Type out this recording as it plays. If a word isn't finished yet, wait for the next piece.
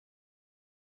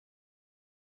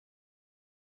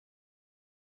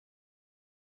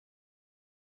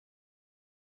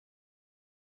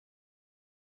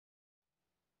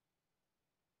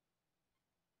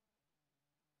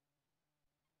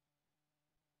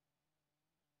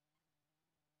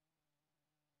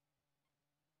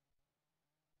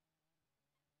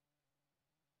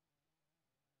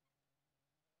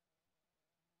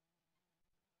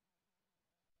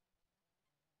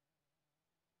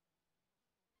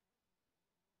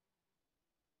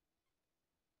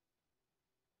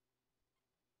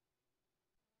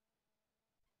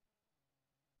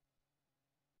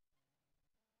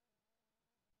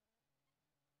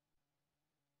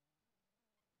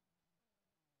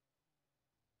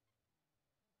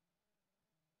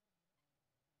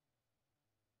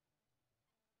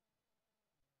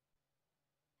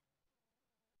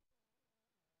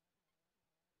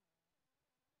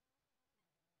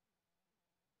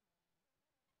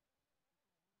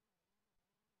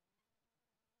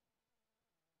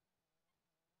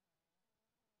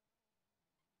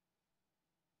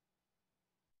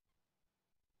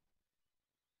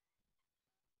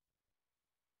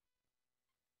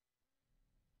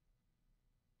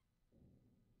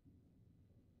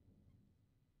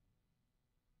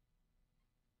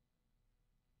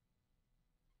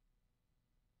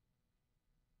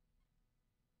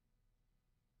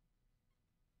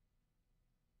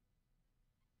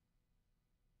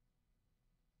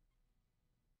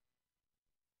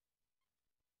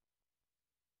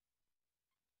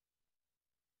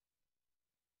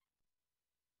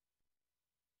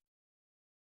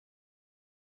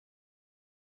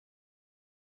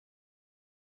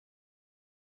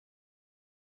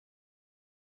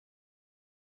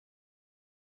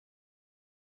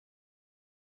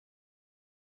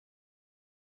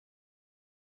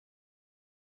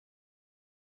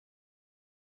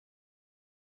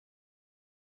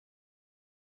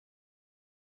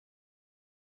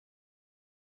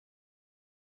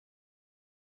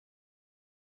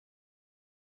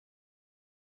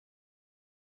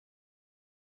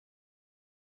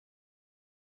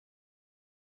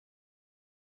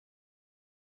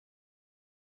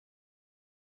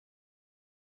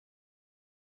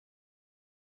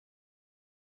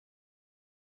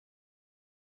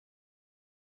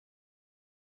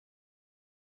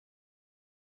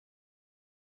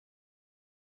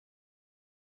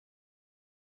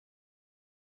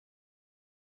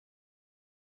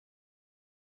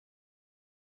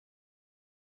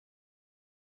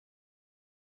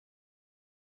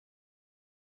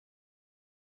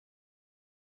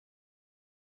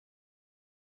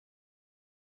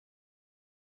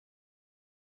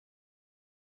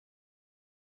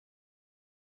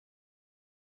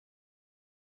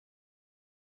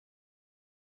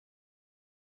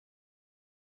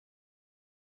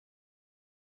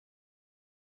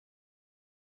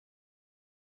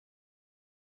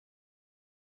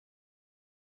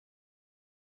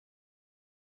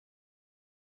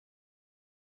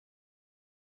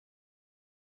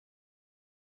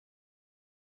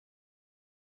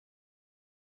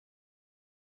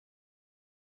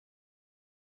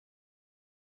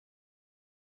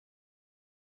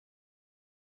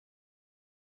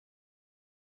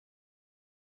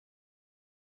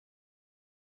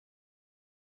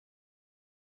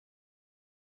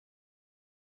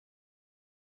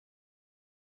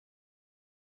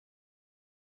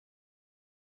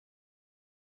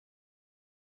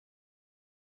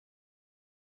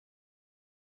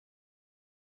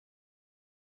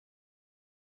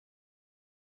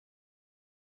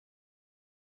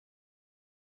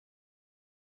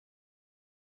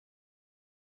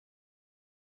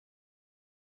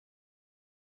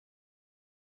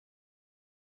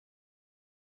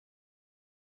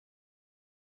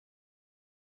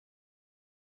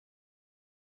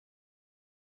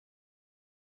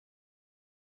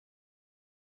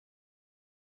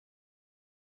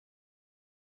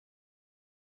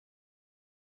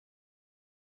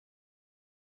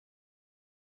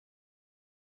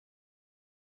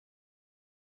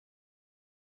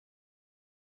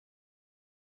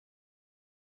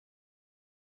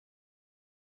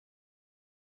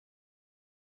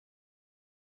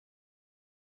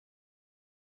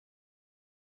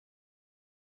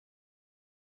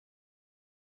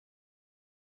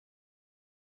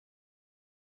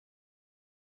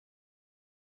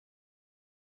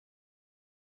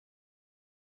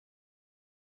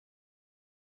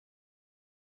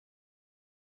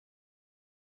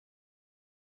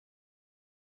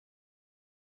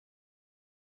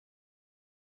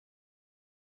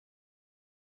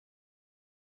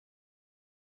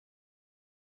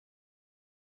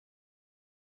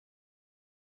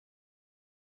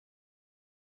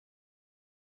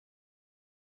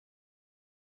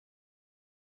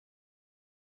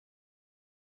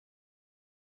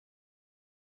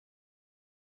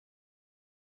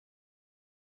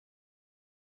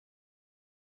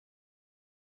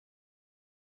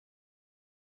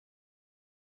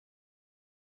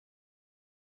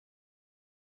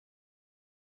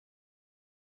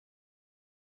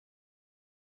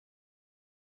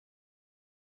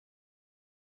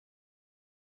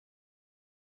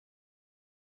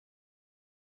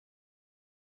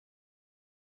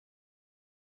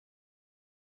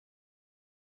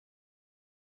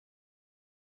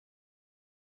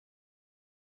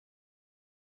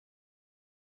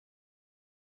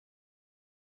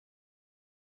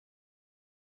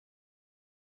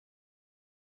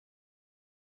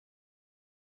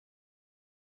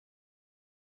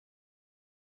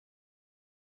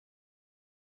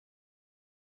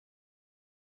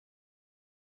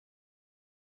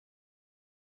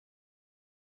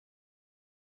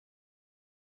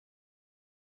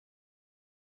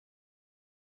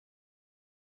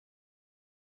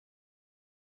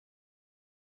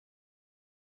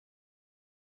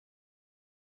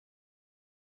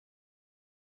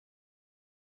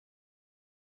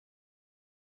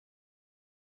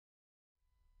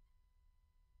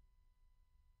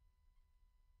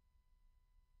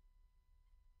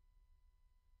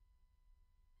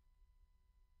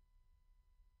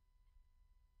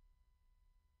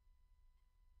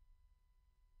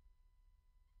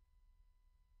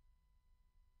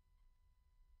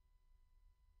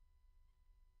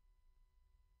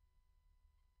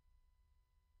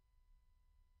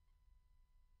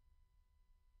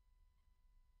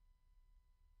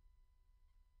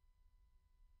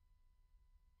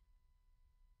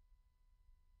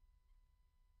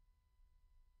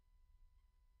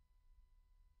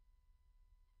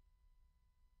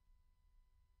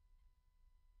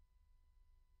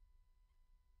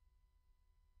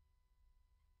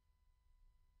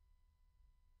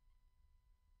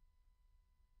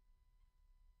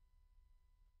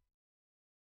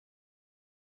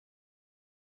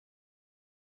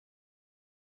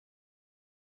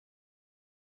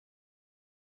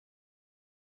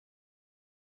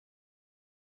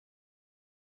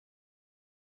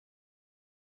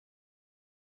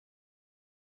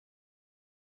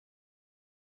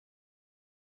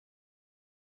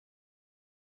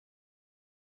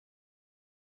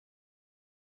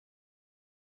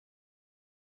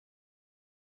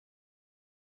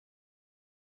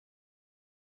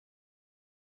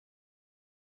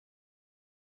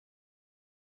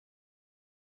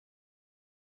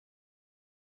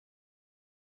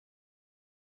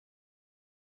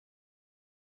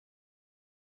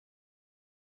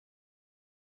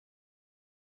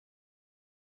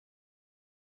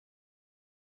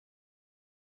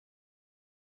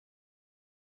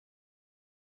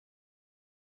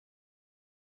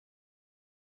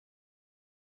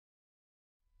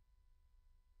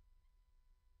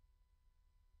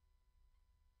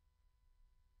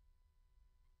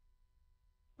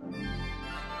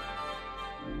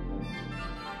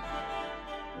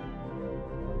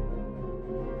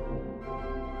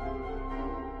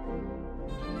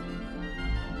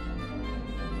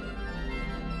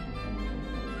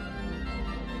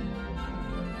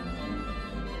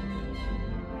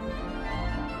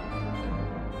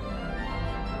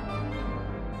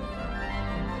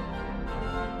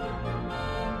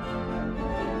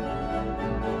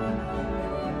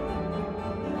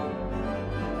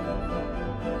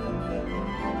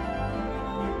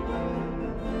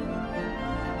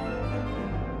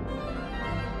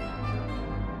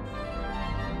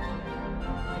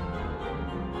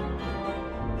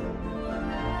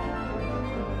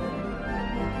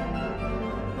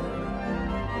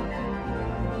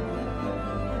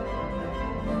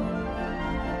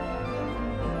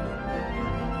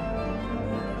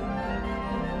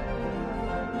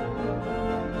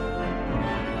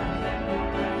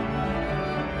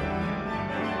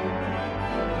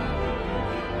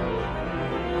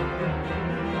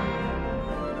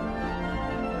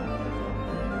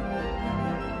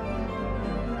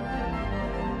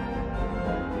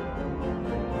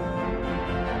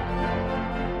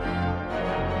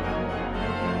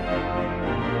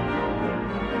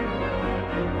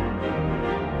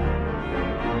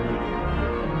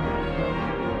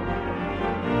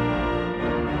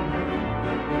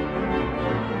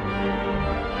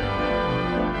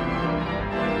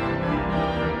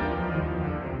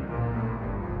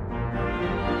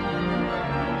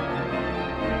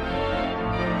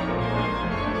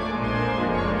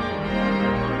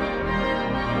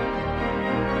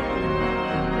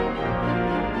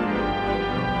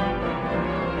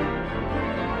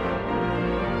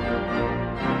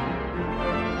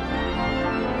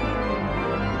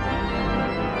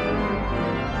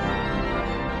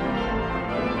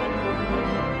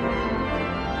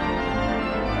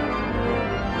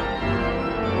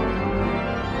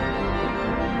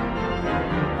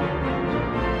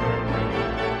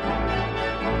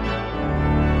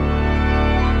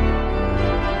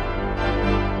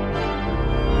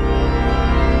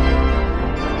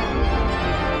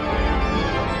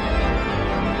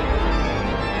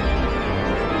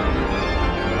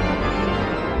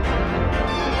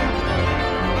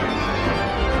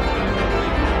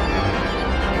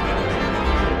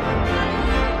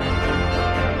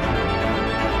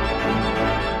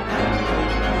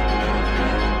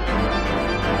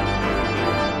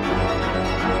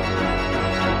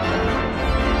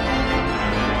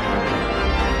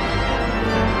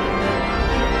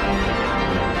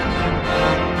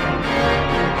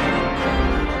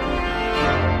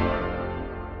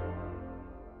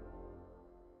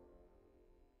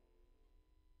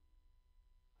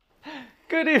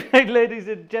Good evening, ladies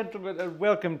and gentlemen, and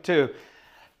welcome to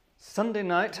Sunday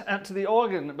night at the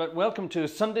organ, but welcome to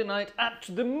Sunday night at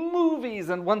the movies.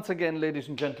 And once again, ladies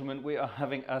and gentlemen, we are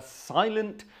having a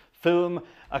silent film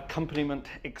accompaniment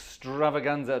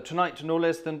extravaganza. Tonight, no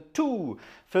less than 2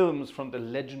 films from the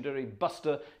legendary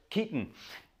Buster Keaton.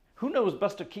 Who knows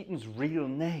Buster Keaton's real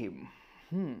name?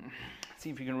 See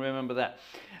if you can remember that.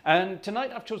 And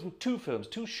tonight I've chosen 2 films,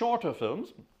 2 shorter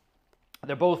films.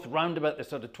 They're both round about the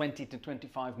sort of 20 to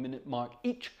 25 minute mark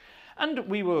each. And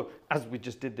we will, as we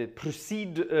just did,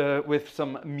 proceed with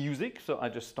some music. So I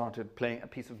just started playing a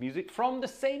piece of music from the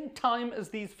same time as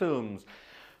these films,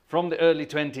 from the early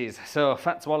 20s. So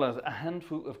Fats Waller's A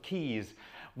Handful of Keys.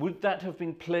 Would that have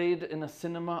been played in a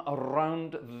cinema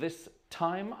around this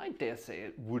time? I dare say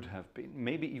it would have been,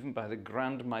 maybe even by the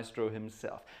Grand Maestro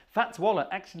himself. Fats Waller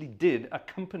actually did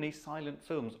accompany silent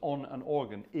films on an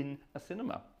organ in a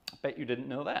cinema. I bet you didn't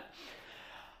know that.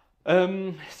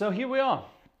 So here we are,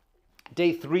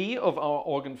 day 3 of our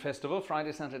organ festival,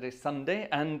 Friday, Saturday, Sunday,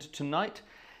 and tonight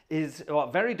is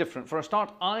very different. For a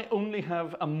start, I only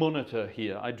have a monitor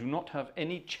here. I do not have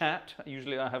any chat.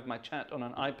 Usually I have my chat on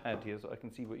an iPad here so I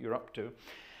can see what you're up to.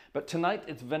 But tonight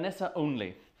it's Vanessa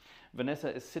only.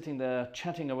 Vanessa is sitting there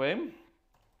chatting away,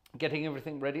 getting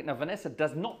everything ready. Now, Vanessa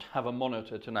does not have a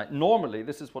monitor tonight. Normally,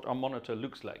 this is what our monitor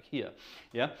looks like here,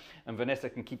 yeah? And Vanessa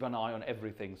can keep an eye on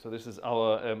everything. So this is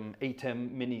our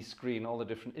ATEM mini screen, all the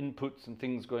different inputs and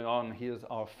things going on. Here's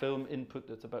our film input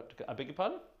that's about to go. I beg your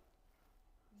pardon?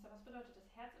 Was bedeutet das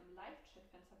Herz im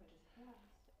Live-Chat-Fenster mit das Herz?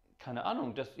 Keine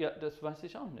Ahnung, das weiß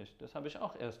ich auch nicht. Das habe ich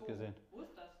auch erst gesehen. Wo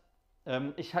ist das?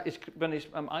 Wenn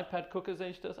ich am iPad gucke, sehe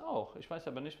ich das auch. Ich weiß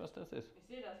aber nicht, was das ist. Ich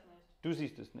sehe das nicht. Du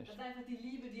siehst es nicht. Das ist einfach die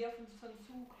Liebe, die auf uns von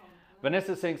zukommt. Ne?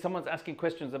 Vanessa is saying someone's asking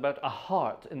questions about a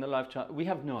heart in the live chat. We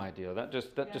have no idea. That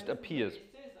just appears.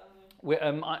 Ich sehe es auch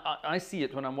nicht. I see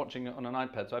it when I'm watching it on an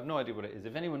iPad, so I have no idea what it is.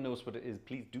 If anyone knows what it is,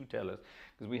 please do tell us,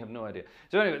 because we have no idea.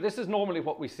 So anyway, this is normally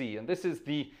what we see, and this is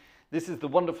the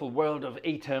wonderful world of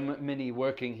ATEM Mini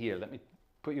working here. Let me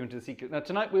put you into the secret. Now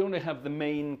tonight we only have the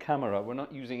main camera. We're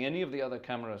not using any of the other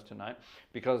cameras tonight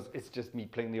because it's just me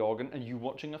playing the organ and you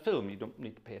watching a film. You don't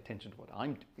need to pay attention to what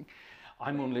I'm doing.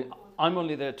 I'm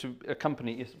only there to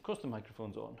accompany. Yes, of course the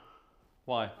microphone's on.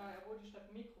 Why?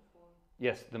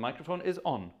 Yes, the microphone is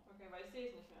on. Okay, weil ich sehe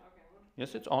es nicht mehr. Okay, gut.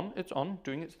 Yes, it's on,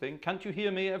 doing its thing. Can't you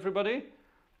hear me, everybody?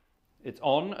 It's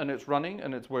on and it's running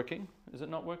and it's working. Is it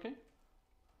not working?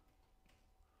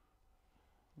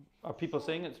 Are people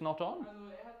saying it's not on?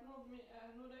 Also hat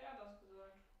nur der das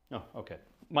gesagt. Oh, okay.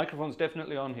 Microphone's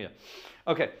definitely on here.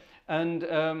 Okay, and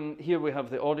here we have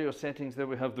the audio settings. There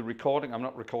we have the recording. I'm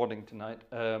not recording tonight.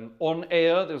 On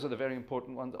air, those are the very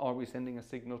important ones. Are we sending a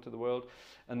signal to the world?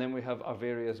 And then we have our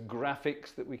various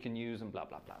graphics that we can use and blah,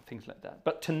 blah, blah, things like that.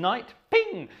 But tonight,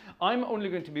 ping! I'm only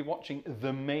going to be watching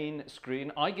the main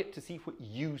screen. I get to see what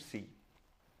you see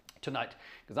tonight,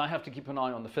 because I have to keep an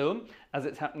eye on the film as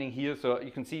it's happening here. So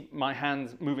you can see my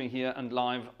hands moving here and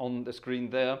live on the screen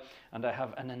there, and I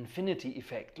have an infinity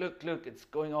effect. Look, it's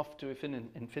going off to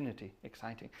infinity.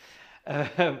 Exciting.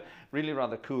 Really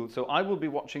rather cool. So I will be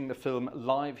watching the film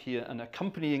live here and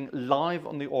accompanying live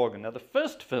on the organ. Now the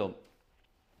first film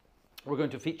we're going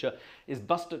to feature is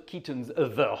Buster Keaton's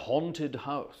The Haunted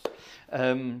House,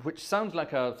 which sounds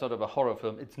like a sort of a horror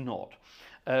film. It's not.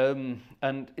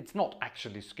 And it's not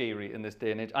actually scary in this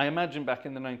day and age. I imagine back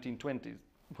in the 1920s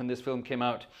when this film came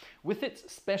out, with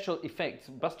its special effects,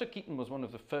 Buster Keaton was one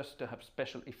of the first to have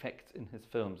special effects in his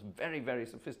films. Very, very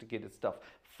sophisticated stuff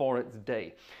for its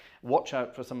day. Watch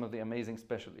out for some of the amazing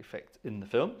special effects in the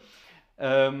film.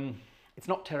 It's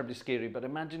not terribly scary, but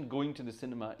imagine going to the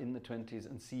cinema in the 20s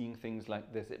and seeing things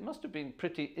like this. It must have been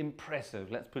pretty impressive,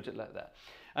 let's put it like that.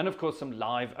 And of course some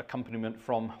live accompaniment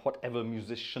from whatever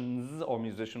musicians or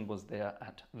musician was there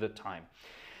at the time.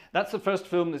 That's the first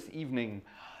film this evening.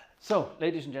 So,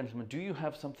 ladies and gentlemen, do you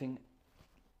have something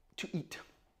to eat?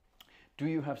 Do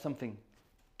you have something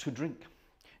to drink?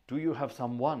 Do you have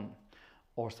someone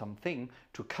or something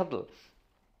to cuddle?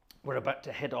 We're about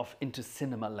to head off into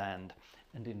cinema land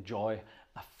and enjoy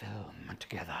a film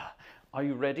together. Are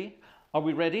you ready? Are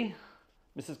we ready?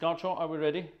 Mrs. Gartshore, are we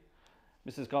ready?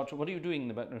 Mrs. Gartshore, what are you doing in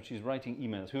the background? She's writing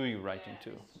emails. Who are you writing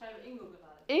to?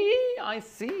 I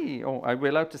see. Oh, are we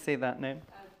allowed to say that name?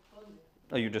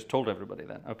 Oh, you just told everybody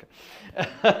then. Okay.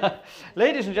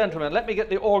 Ladies and gentlemen, let me get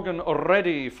the organ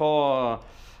ready for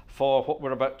what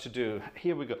we're about to do.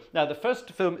 Here we go. Now, the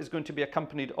first film is going to be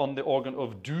accompanied on the organ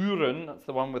of Düren. That's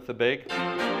the one with the big.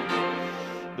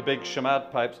 the big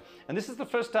chamade pipes. And this is the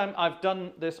first time I've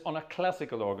done this on a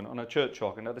classical organ, on a church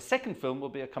organ. Now the second film will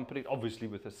be accompanied obviously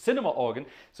with a cinema organ,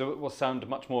 so it will sound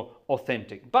much more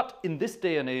authentic. But in this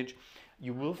day and age,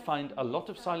 you will find a lot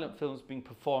of silent films being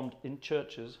performed in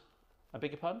churches. I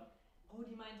beg your pardon? Oh,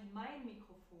 die meinte mein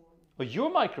Mikrofon. Oh,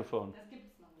 your microphone? Das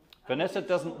gibt's noch nicht. Vanessa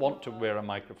doesn't want to wear a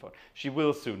microphone. She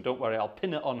will soon, don't worry, I'll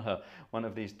pin it on her one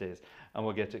of these days and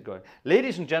we'll get it going.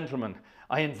 Ladies and gentlemen,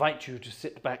 I invite you to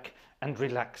sit back and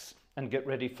relax and get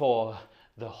ready for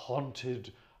the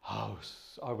haunted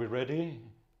house. Are we ready?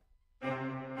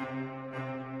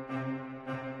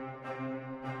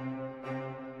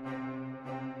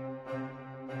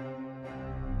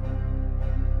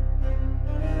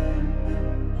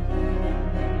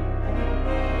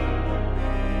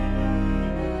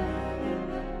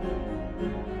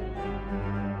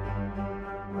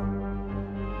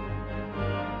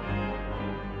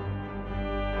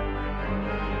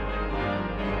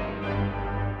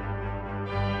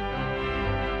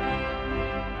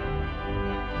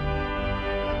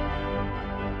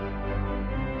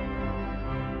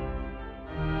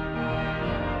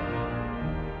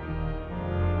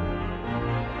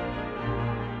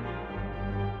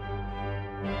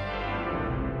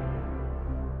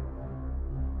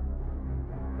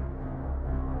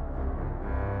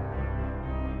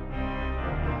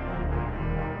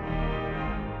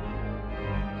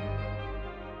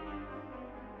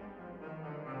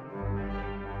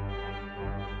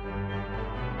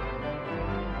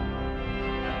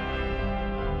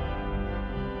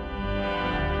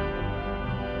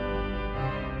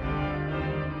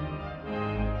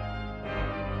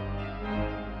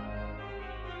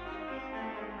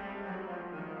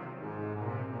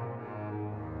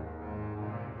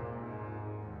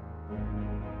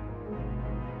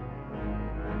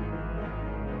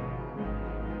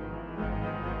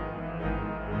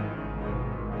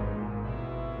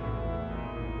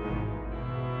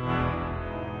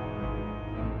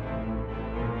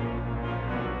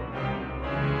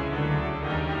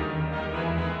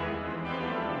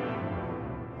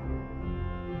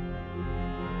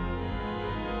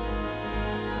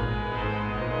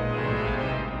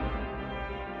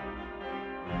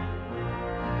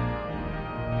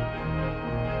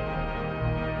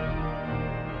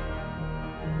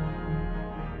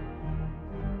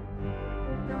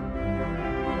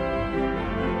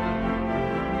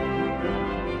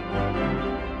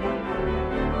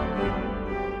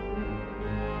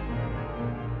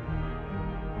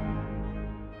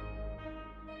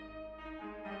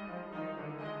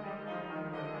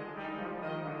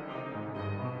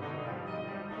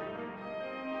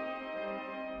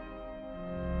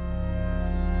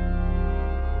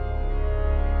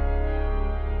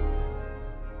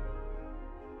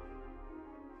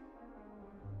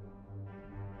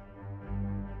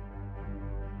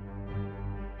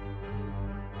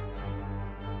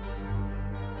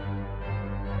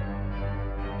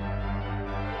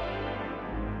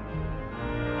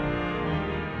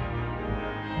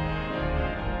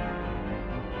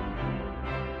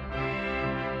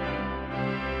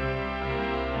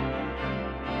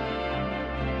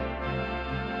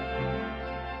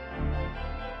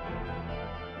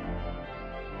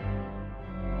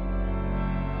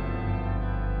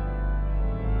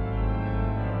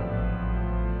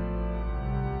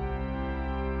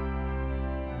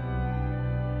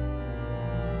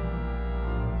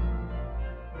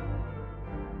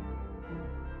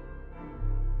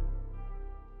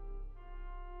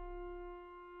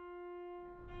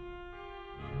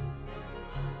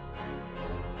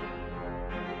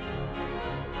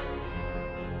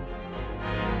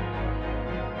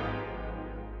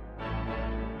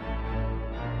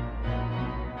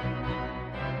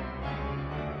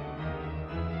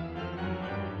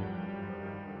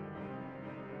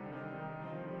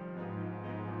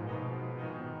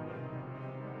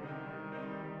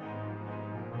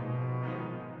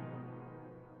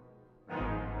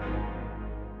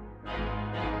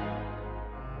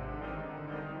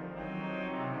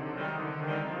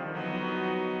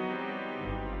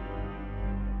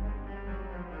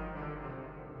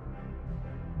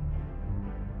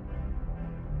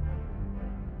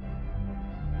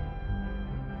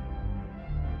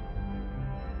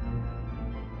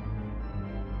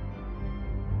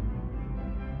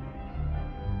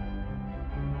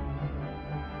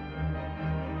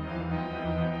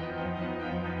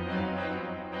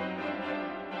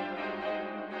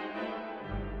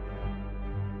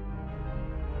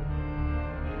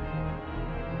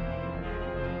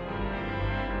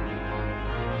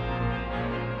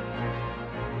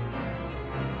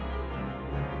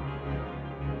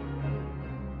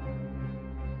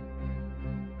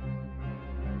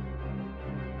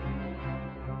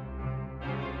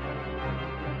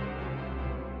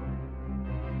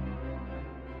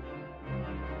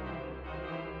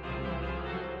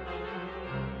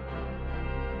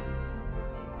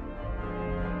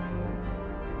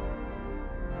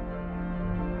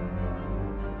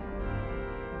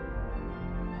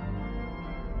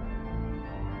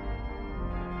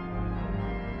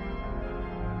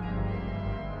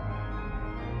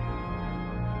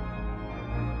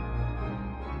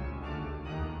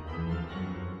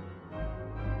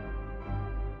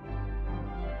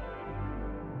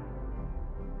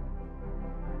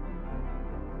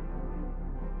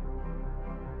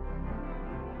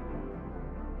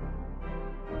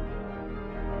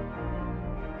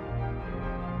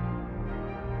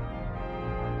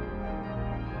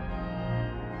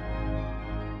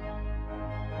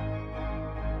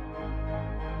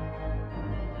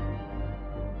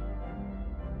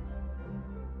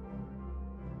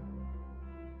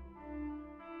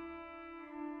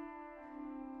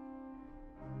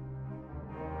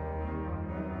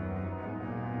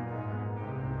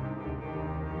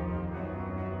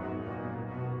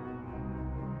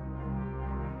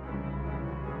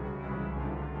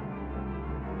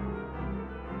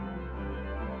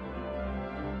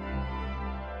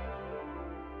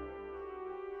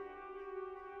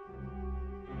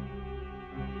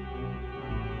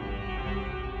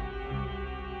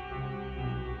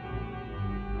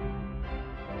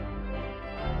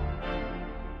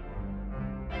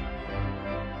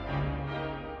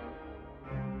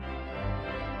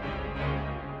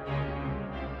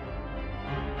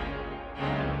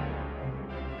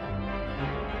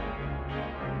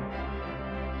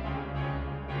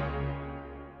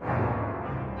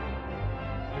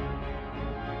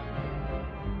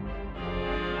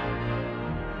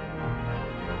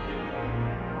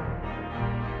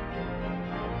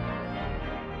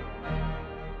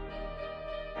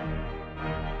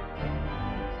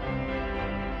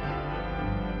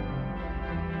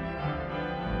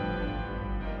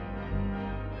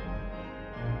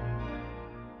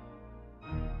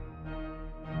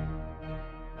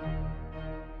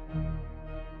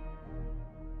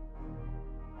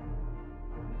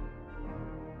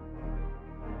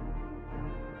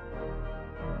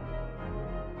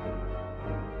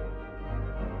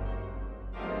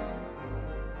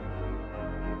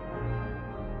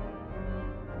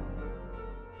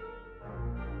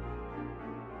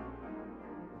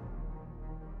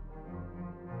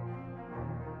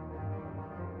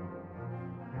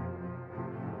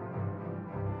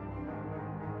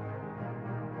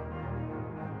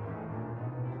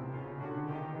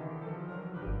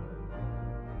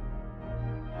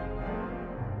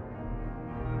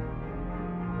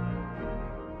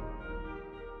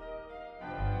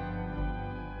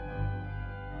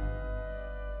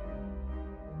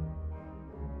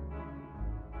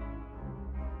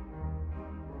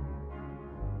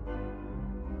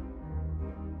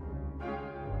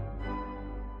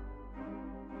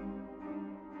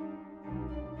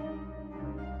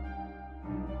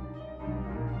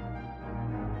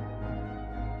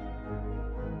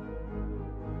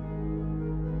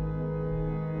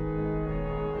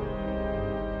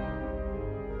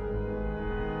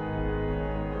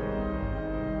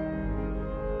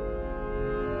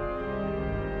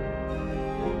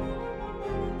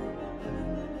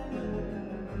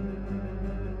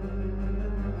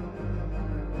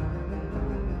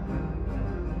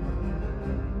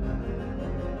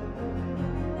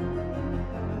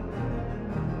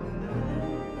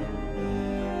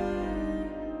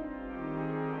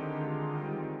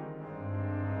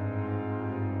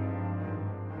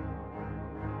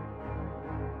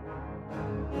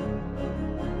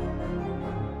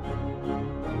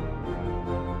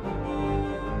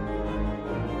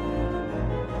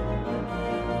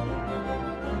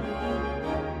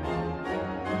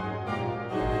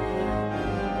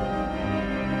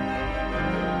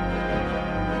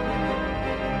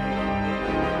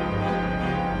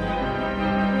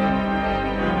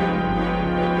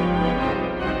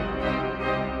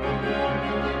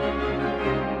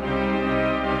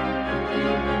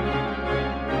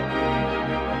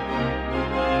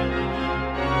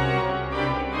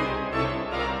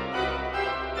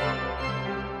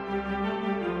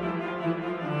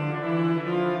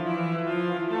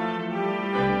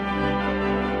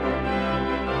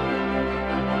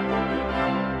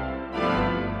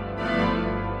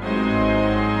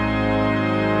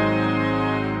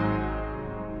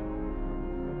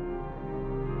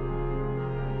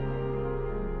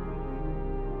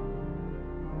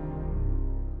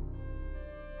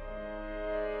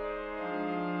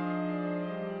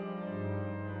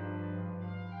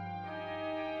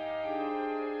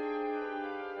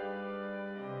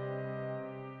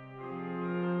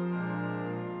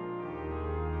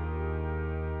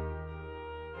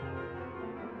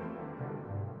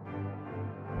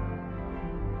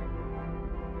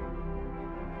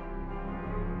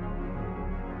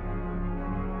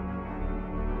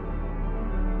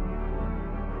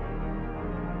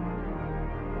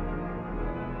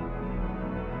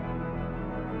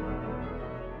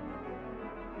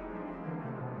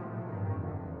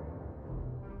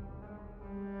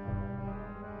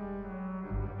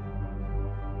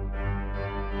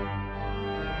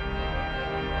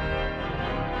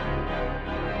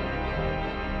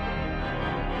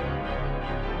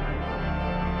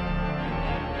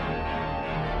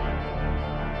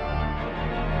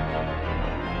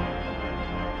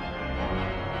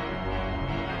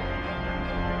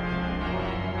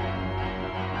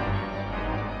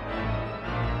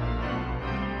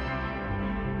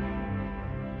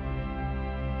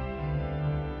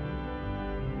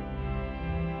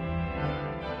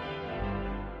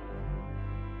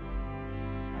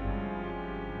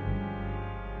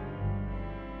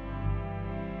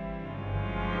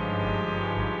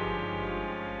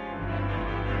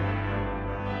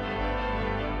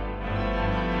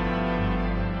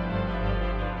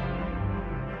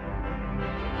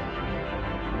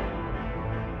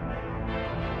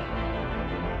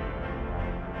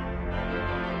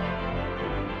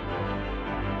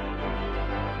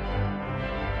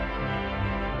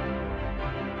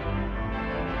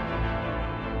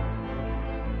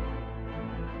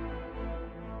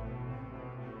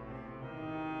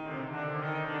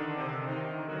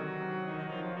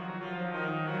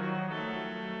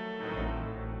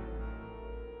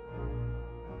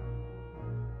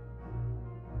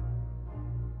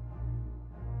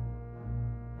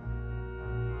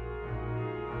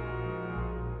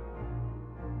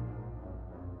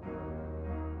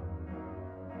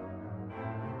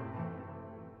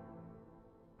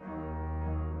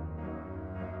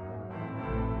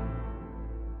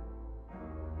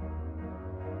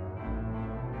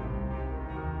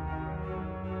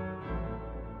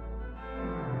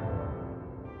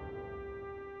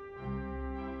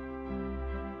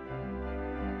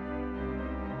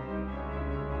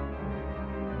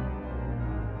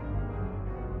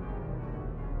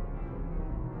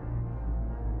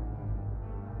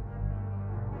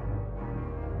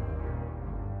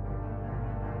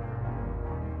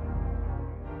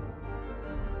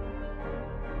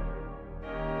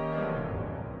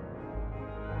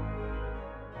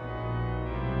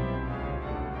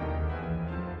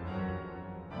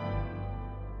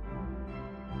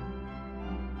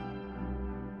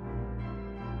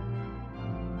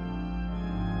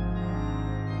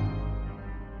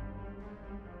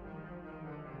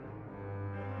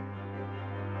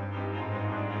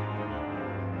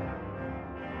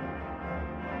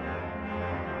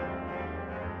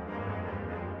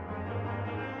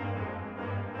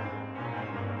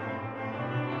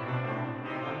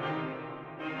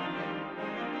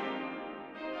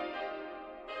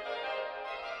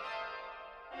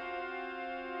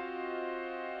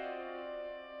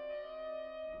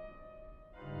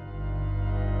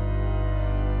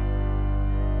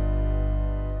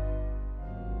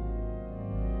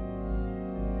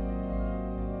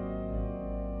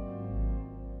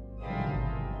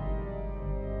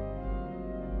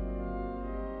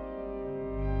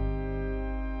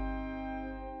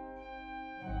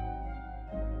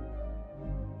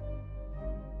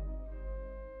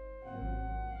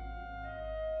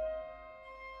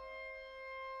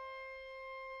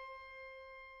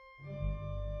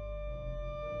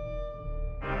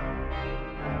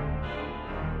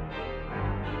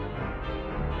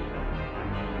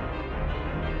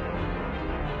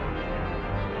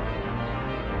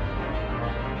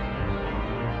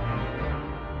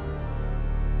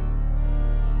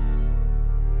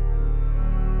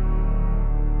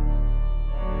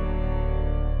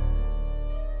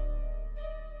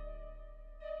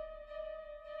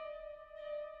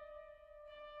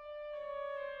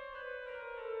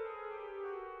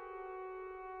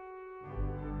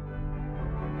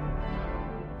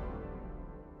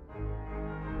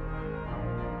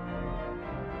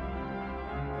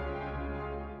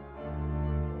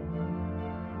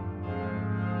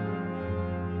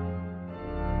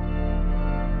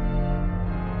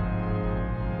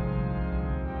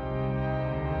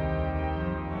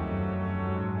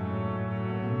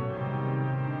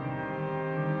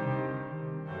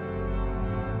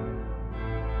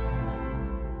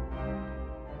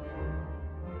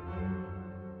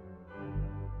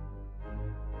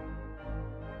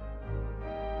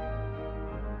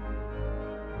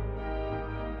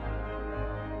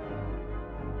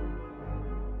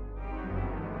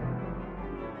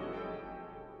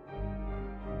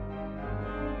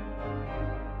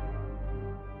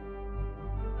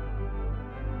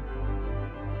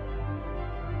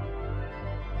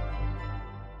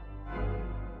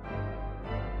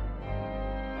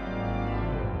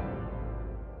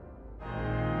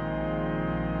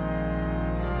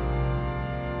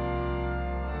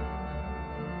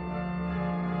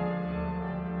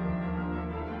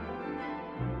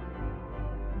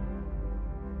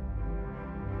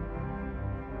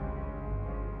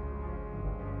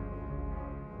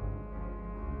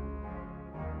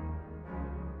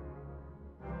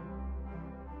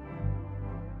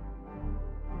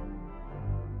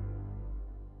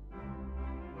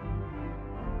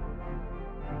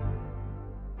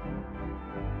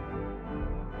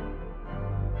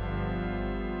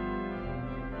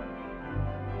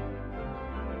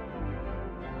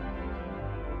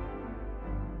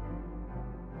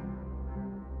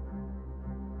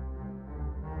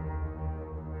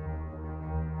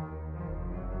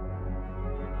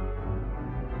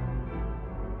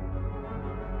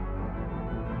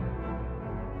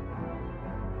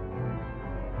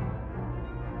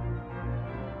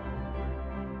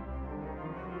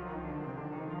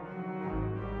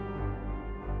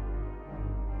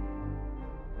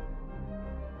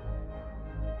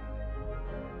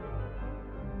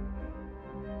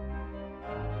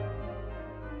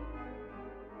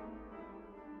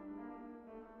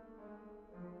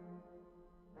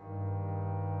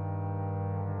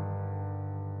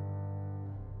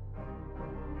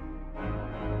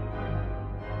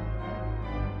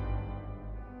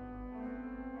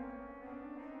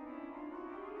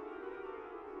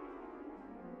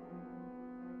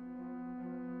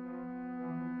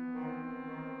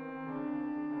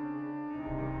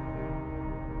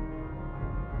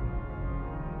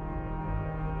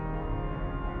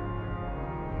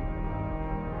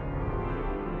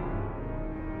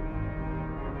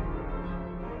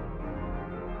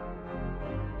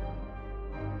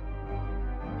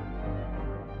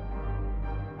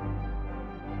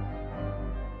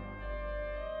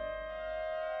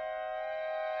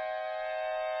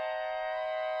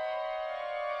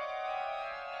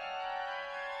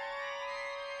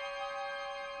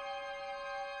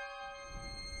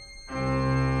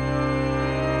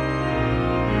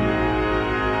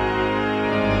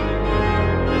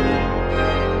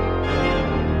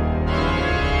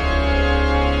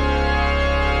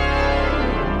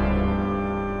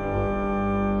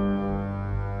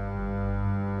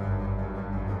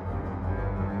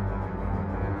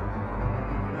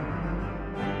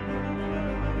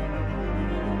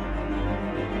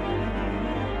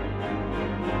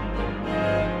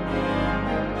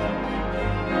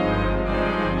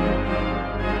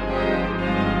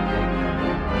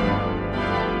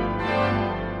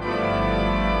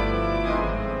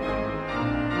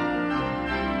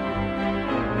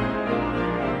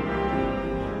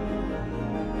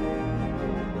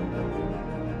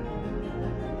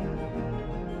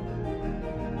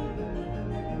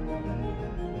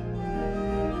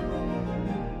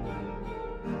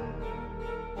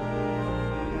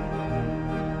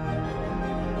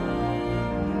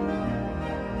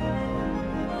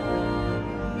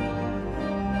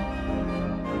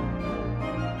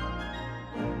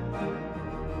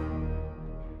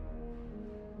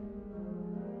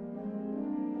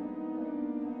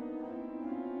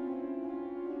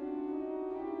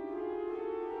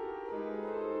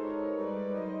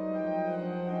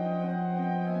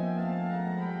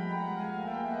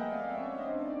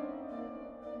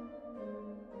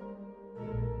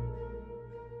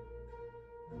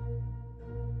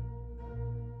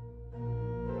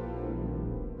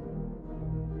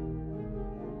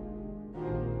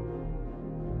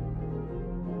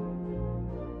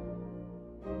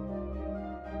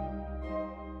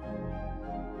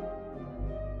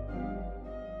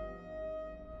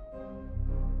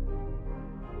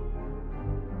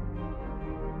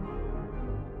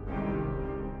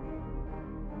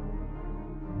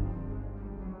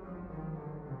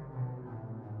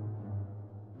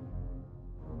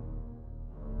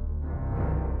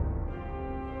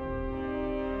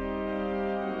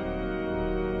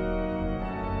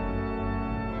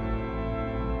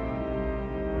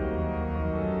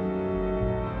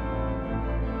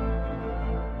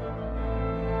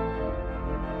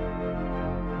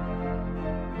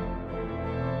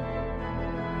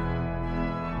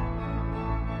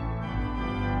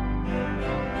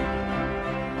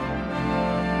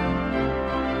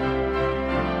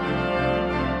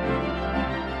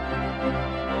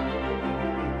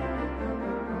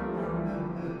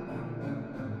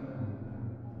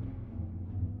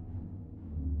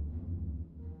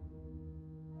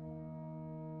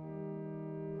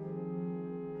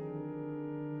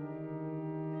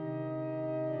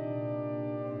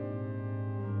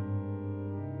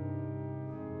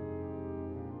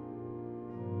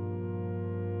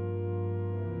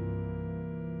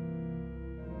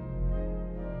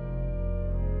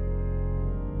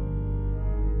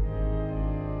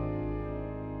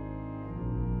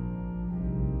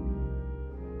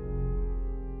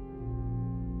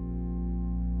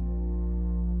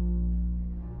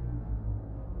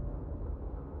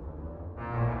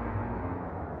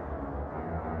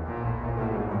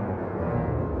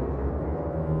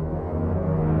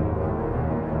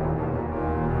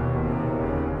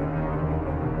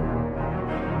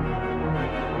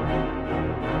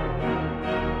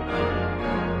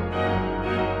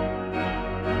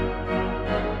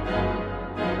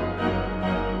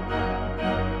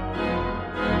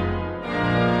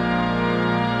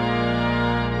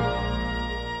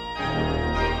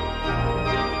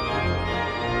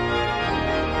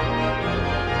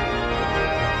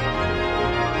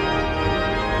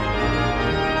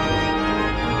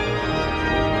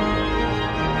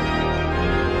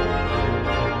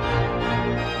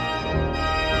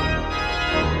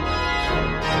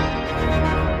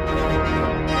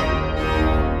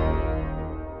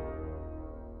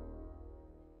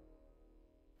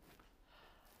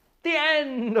 The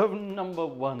end of number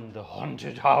 1, the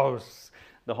haunted house.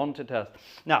 The haunted house.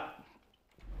 Now,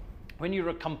 when you're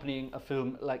accompanying a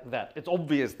film like that, it's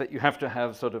obvious that you have to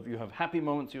have sort of, you have happy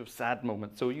moments, you have sad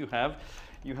moments. So you have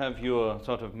your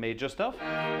sort of major stuff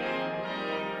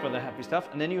for the happy stuff,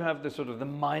 and then you have the sort of the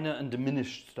minor and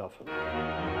diminished stuff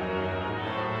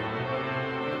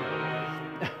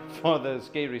for the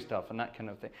scary stuff and that kind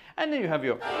of thing. And then you have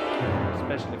your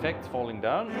special effects falling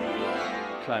down,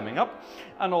 climbing up,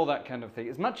 and all that kind of thing.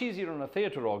 It's much easier on a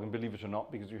theatre organ, believe it or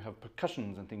not, because you have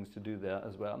percussions and things to do there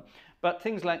as well. But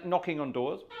things like knocking on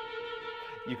doors,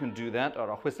 you can do that,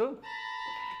 or a whistle.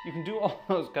 You can do all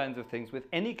those kinds of things with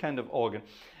any kind of organ.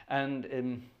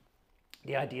 And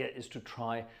the idea is to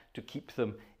try to keep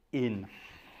them in.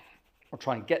 Or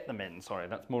try and get them in, sorry,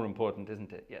 that's more important,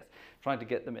 isn't it? Yes, trying to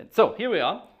get them in. So here we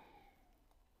are.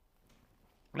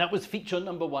 That was feature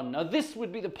number 1. Now this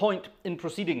would be the point in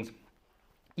proceedings.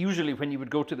 Usually when you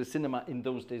would go to the cinema in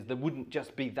those days, there wouldn't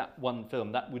just be that one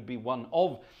film. That would be one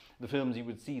of the films you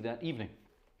would see that evening.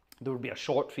 There would be a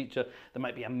short feature, there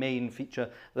might be a main feature,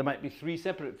 there might be 3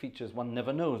 separate features, one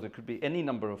never knows. There could be any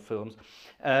number of films.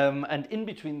 And in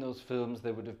between those films,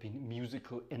 there would have been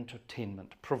musical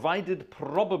entertainment, provided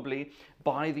probably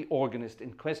by the organist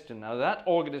in question. Now that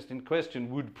organist in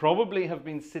question would probably have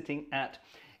been sitting at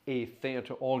a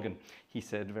theatre organ, he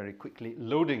said very quickly,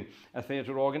 loading a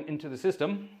theatre organ into the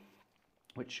system,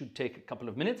 which should take a couple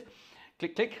of minutes.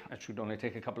 Click, click. It should only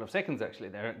take a couple of seconds, actually.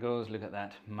 There it goes. Look at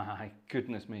that. My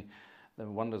goodness me. The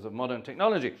wonders of modern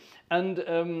technology.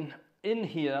 And in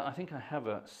here, I think I have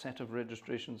a set of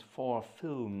registrations for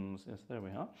films. Yes, there we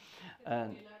are.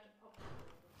 And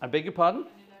I beg your pardon?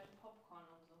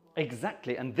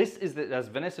 Exactly. And this is, as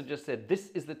Vanessa just said,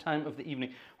 this is the time of the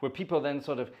evening where people then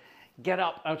sort of get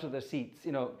up out of their seats,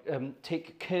 you know,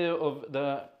 take care of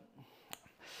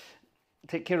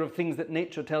things that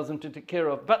nature tells them to take care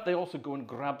of, but they also go and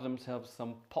grab themselves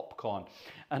some popcorn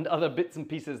and other bits and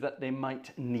pieces that they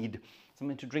might need.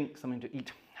 Something to drink, something to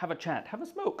eat, have a chat, have a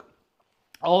smoke.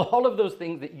 All of those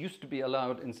things that used to be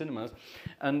allowed in cinemas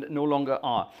and no longer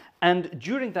are. And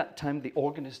during that time, the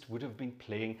organist would have been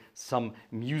playing some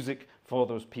music for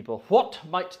those people. What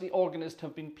might the organist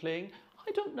have been playing?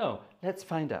 I don't know. Let's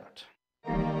find out.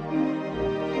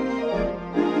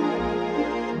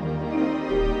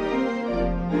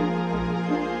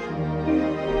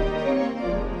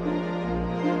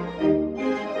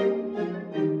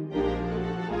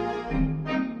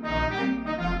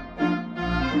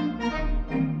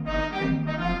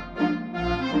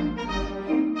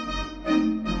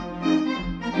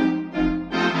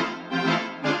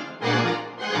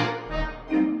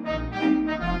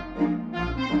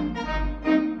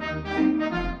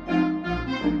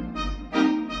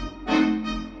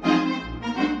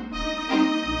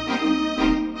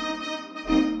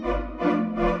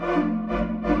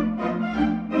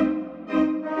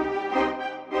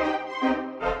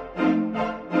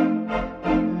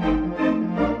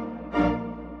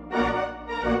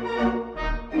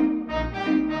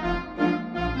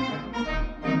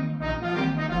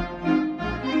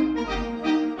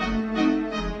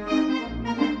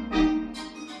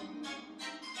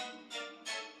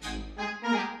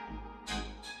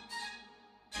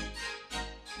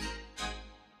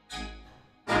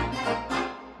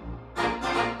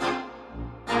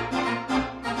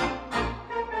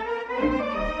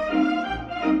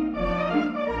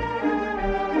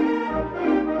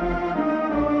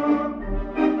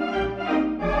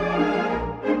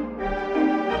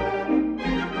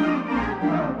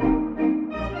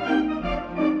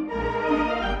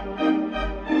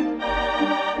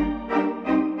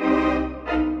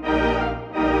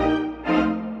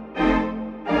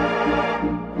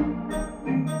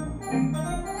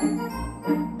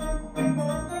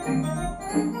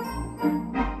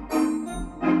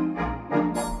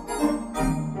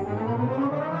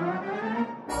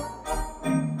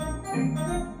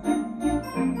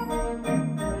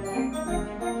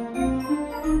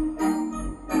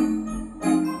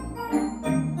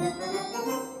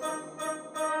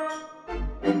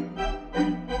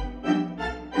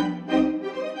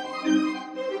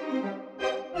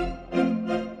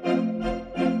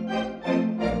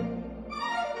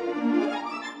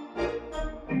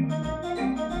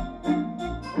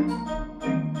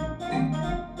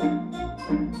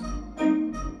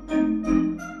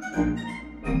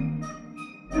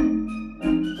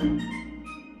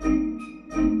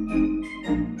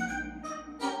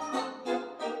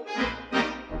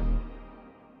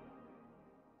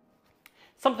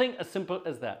 Something as simple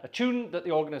as that. A tune that the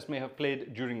organist may have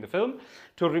played during the film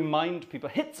to remind people.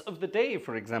 Hits of the day,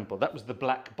 for example. That was the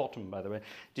black bottom, by the way.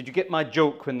 Did you get my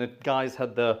joke when the guys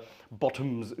had their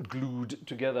bottoms glued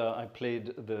together? I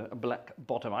played the black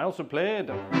bottom. I also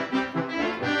played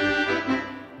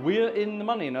We're in the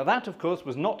Money. Now that, of course,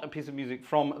 was not a piece of music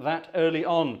from that early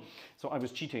on. So I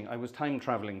was cheating. I was time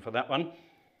traveling for that one.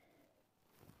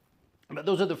 But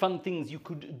those are the fun things you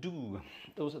could do.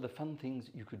 Those are the fun things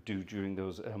you could do during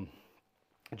those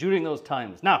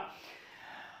times. Now,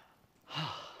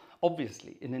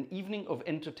 obviously, in an evening of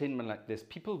entertainment like this,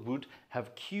 people would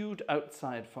have queued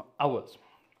outside for hours.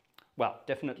 Well,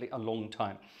 definitely a long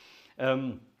time.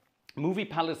 Movie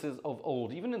palaces of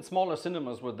old, even in smaller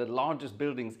cinemas, were the largest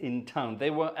buildings in town.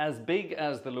 They were as big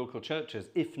as the local churches,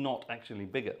 if not actually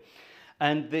bigger.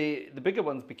 And the bigger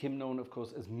ones became known, of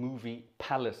course, as movie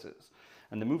palaces.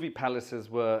 And the movie palaces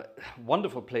were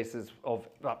wonderful places of,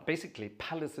 basically,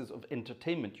 palaces of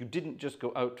entertainment. You didn't just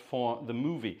go out for the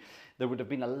movie. There would have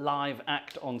been a live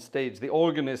act on stage. The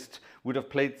organist would have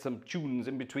played some tunes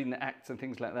in between the acts and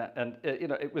things like that. And,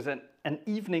 it was an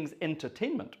evening's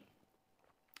entertainment.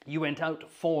 You went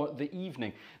out for the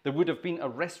evening. There would have been a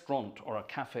restaurant or a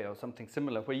cafe or something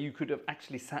similar where you could have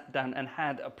actually sat down and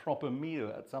had a proper meal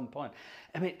at some point.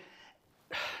 I mean,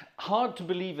 hard to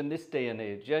believe in this day and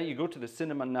age. Yeah, you go to the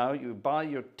cinema now, you buy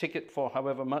your ticket for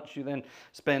however much, you then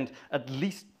spend at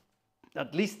least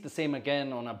the same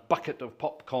again on a bucket of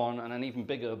popcorn and an even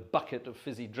bigger bucket of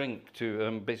fizzy drink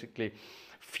to basically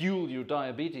fuel your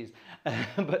diabetes.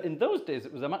 But in those days,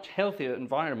 it was a much healthier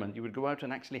environment. You would go out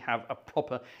and actually have a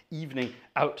proper evening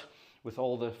out with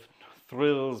all the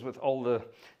thrills, with all the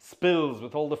spills,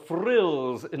 with all the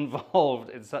frills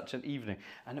involved in such an evening.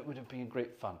 And it would have been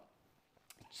great fun.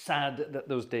 Sad that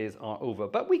those days are over,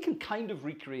 but we can kind of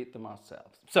recreate them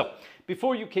ourselves. So,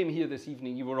 before you came here this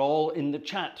evening, you were all in the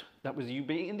chat. That was you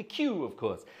being in the queue, of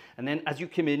course. And then as you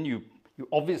came in, you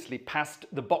obviously passed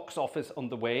the box office on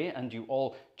the way and you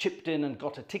all chipped in and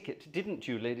got a ticket, didn't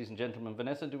you, ladies and gentlemen?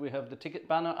 Vanessa, do we have the ticket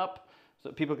banner up so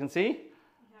that people can see? Ich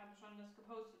habe schon das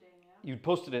gepostet, ja. You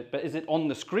posted it, but is it on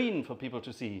the screen for people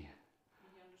to see?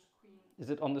 Hier on the screen. Is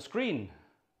it on the screen?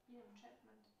 Hier im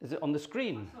Chatment. Is it on the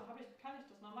screen? Ach so, kann ich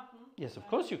das noch machen? Yes, of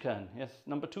course you can. Yes,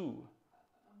 number 2.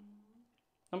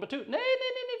 Number 2. Nee,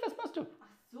 was machst du? Ach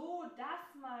so,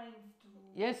 das meinst du.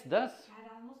 Yes, das. Ja,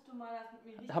 da musst du mal das mit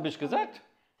mir richtig... Habe ich gesagt?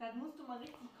 Da musst du mal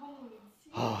richtig kommunizieren.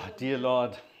 Oh, dear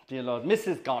Lord,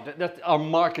 Mrs. Gartshore, that's our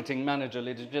marketing manager,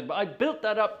 ladies and gentlemen. I built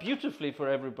that up beautifully for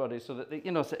everybody so that, they,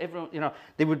 so everyone,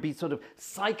 they would be sort of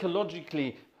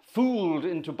psychologically fooled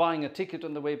into buying a ticket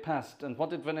on the way past. And what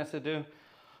did Vanessa do?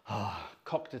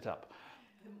 Cocked it up.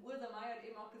 Ursa Meyer hat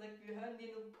eben auch gesagt, wir hören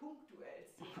dir nur punktuell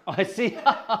zu. I see.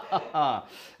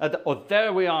 Oh,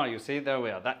 there we are, you see, there we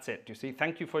are. That's it, you see.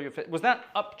 Thank you for your... Was that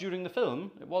up during the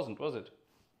film? It wasn't, was it?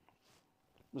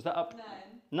 Was that up?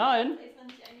 Nein. Nein? Er ist noch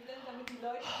nicht eingeblendet, damit die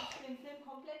Leute den Film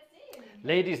komplett sehen.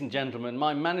 Ladies and gentlemen,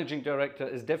 my managing director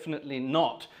is definitely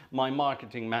not my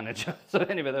marketing manager. So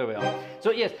anyway, there we are.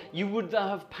 So yes, you would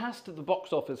have passed the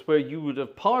box office where you would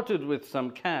have parted with some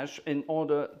cash in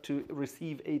order to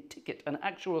receive a ticket, an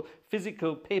actual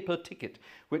physical paper ticket,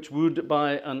 which would,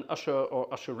 by an usher or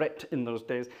usherette in those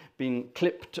days, been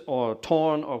clipped or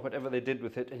torn or whatever they did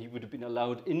with it, and you would have been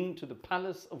allowed into the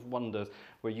Palace of Wonders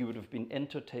where you would have been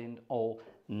entertained all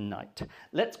night.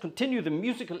 Let's continue the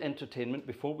musical entertainment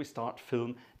before we start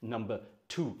film number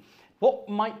 2. What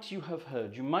might you have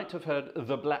heard? You might have heard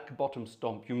the Black Bottom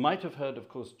Stomp. You might have heard, of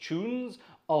course, tunes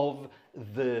of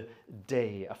the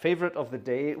day. A favourite of the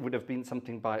day would have been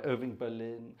something by Irving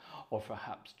Berlin, or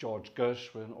perhaps George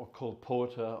Gershwin, or Cole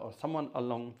Porter, or someone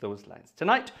along those lines.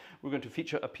 Tonight, we're going to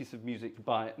feature a piece of music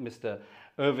by Mr.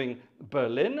 Irving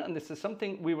Berlin, and this is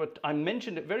something I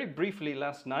mentioned it very briefly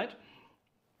last night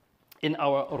in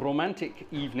our romantic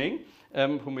evening,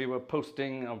 when we were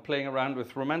playing around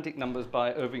with romantic numbers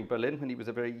by Irving Berlin when he was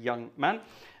a very young man.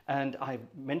 And I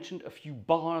mentioned a few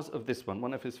bars of this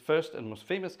one of his first and most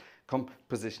famous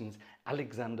compositions,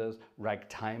 Alexander's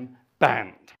Ragtime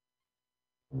Band.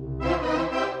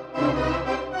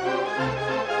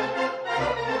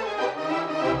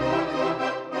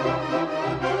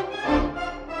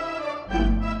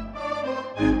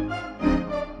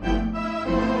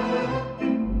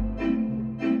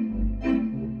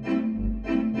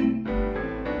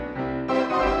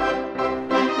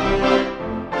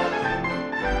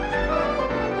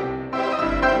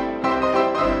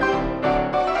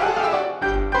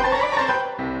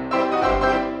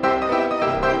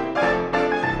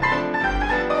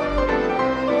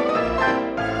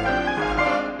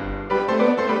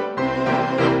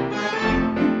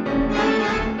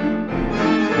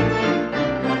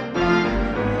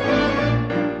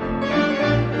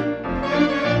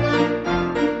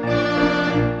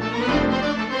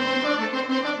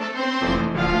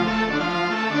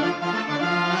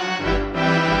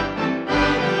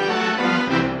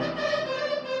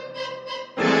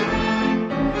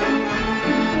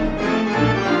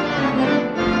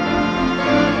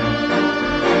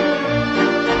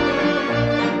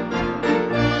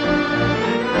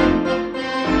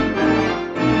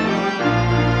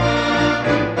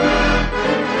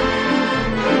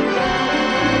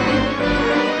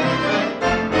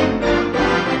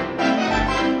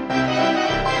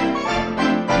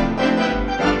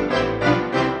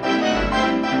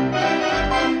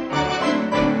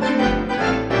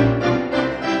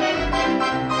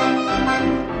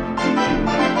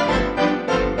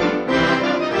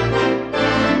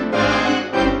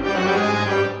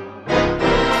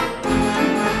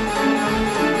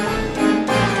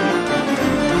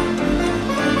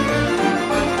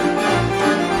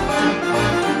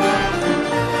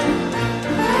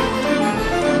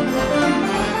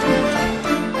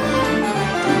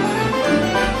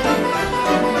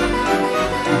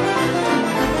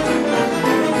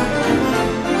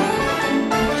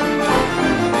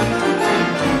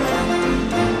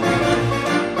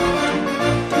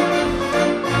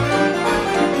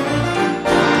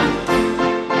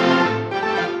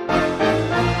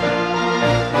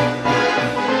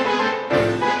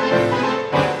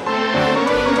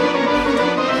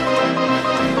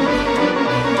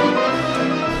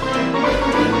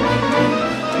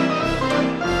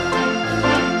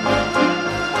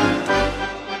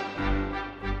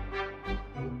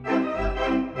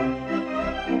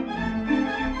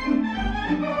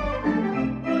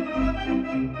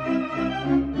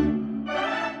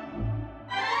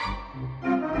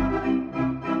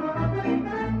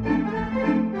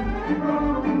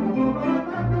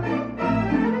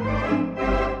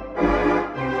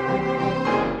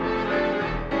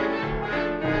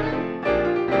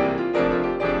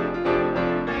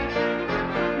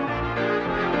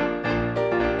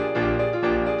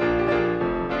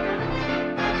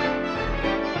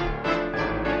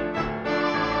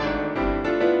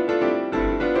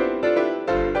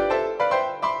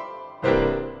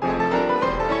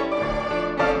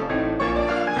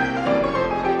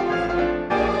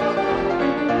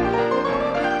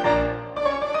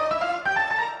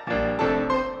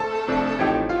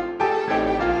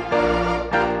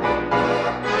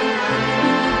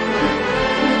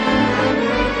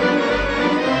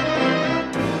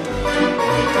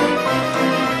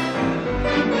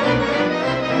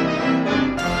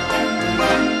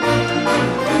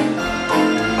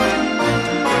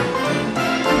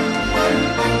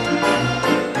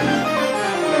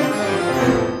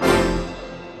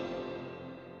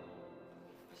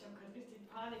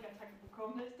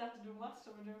 machst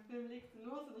schon mit dem Film, legst du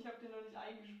los und ich habe den noch nicht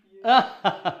eingespielt. So,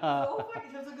 oh fuck,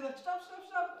 ich habe so gesagt, stopp.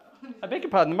 I beg your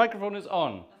pardon, the microphone is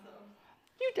on.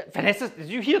 Vanessa, did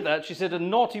you hear that? She said a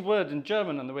naughty word in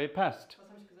German on the way past. Was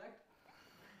habe ich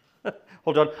gesagt?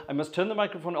 Hold on, I must turn the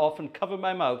microphone off and cover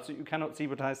my mouth so you cannot see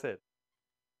what I said.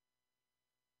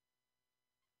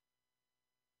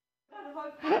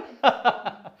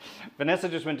 Vanessa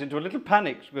just went into a little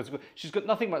panic because she's got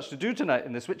nothing much to do tonight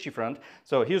in the switchy front.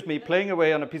 So here's me playing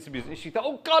away on a piece of music. She thought,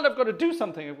 oh God, I've got to do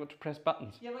something. I've got to press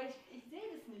buttons. Ja, aber ich sehe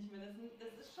das nicht mehr.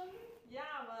 Das ist schon, ja,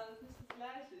 aber das ist nicht das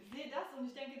Gleiche. Ich sehe das und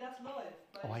ich denke, das läuft.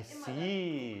 Oh, I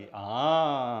see.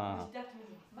 Ah. Und ich dachte mir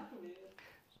so, was machen wir jetzt?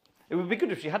 It would be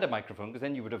good if she had a microphone because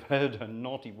then you would have heard her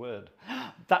naughty word.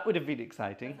 That would have been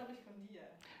exciting. Das habe ich von dir.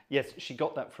 Yes, she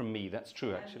got that from me. That's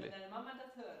true, actually. Wenn deine Mama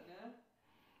das hört, ne?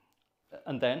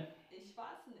 And then? Ich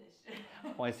weiß nicht.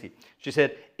 Oh, I see. She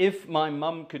said, if my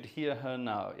mum could hear her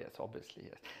now. Yes, obviously,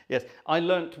 yes. Yes, I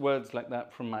learnt words like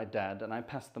that from my dad and I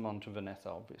passed them on to Vanessa,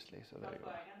 obviously. So there you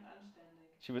go. Ganz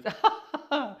anständig. She was,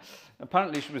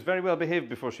 apparently she was very well behaved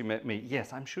before she met me.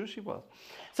 Yes, I'm sure she was.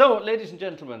 So, ladies and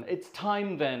gentlemen, it's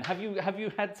time then. Have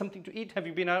you had something to eat? Have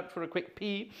you been out for a quick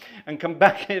pee and come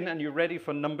back in and you're ready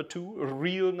for number 2, a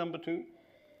real number 2?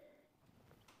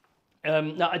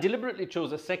 Now, I deliberately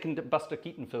chose a second Buster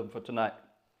Keaton film for tonight.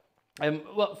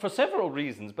 Well, for several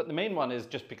reasons, but the main one is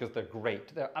just because they're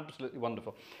great. They're absolutely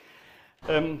wonderful.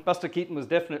 Buster Keaton was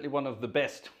definitely one of the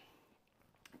best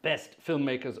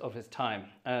filmmakers of his time.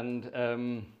 And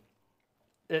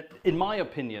in my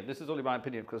opinion, this is only my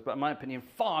opinion, of course, but in my opinion,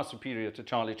 far superior to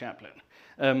Charlie Chaplin.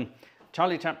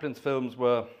 Charlie Chaplin's films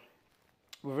were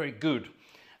very good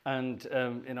and,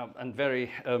 and very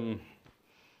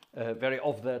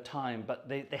of their time, but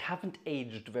they haven't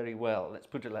aged very well, let's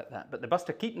put it like that. But the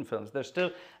Buster Keaton films, they're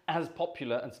still as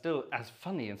popular and still as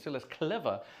funny and still as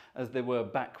clever as they were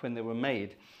back when they were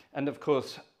made. And of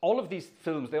course, all of these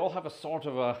films, they all have a sort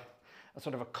of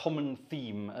a common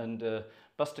theme. And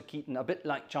Buster Keaton, a bit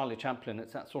like Charlie Chaplin,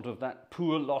 it's that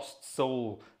poor lost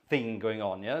soul thing going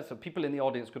on, yeah? So people in the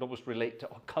audience could always relate to,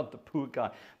 oh God, the poor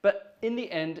guy. But in the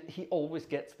end, he always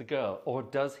gets the girl, or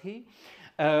does he?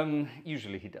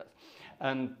 Usually he does.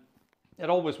 And it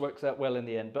always works out well in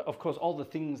the end. But of course, all the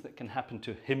things that can happen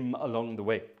to him along the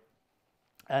way.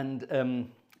 And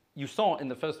you saw in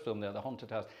the first film there, The Haunted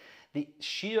House, the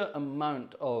sheer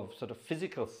amount of sort of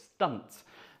physical stunts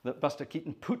that Buster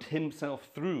Keaton put himself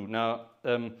through. Now,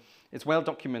 it's well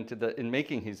documented that in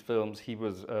making his films, he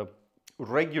was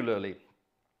regularly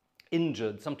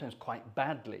injured, sometimes quite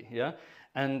badly, yeah?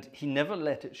 And he never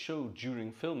let it show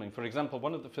during filming. For example,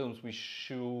 one of the films we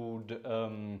showed,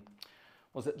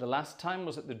 was it The Last Time?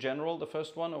 Was it The General, the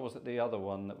first one, or was it the other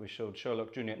one that we showed,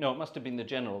 Sherlock Jr.? No, it must have been The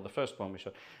General, the first one we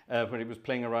showed, where he was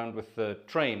playing around with the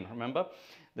train, remember?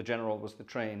 The General was the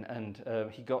train, and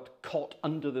he got caught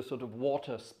under the sort of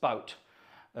water spout,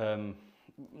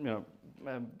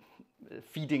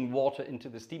 feeding water into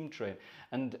the steam train.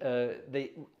 And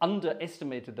they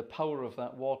underestimated the power of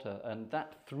that water, and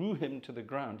that threw him to the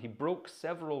ground. He broke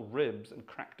several ribs and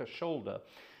cracked a shoulder.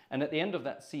 And at the end of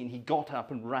that scene, he got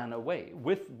up and ran away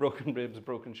with broken ribs,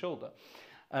 broken shoulder,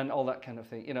 and all that kind of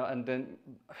thing. And then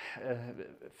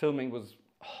filming was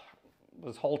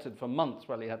halted for months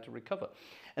while he had to recover.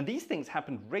 And these things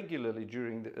happened regularly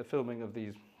during the filming of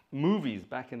these movies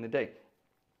back in the day.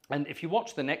 And if you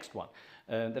watch the next one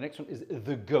is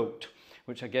The Goat,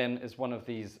 which again is one of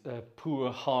these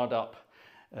poor, hard-up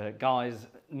guys,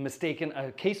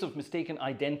 a case of mistaken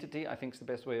identity, I think is the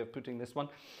best way of putting this one.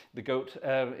 The Goat,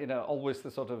 always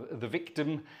the sort of the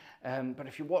victim. But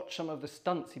if you watch some of the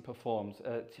stunts he performs,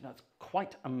 it's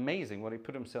quite amazing what he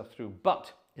put himself through.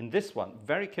 But in this one,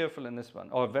 very careful in this one,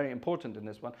 or very important in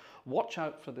this one, watch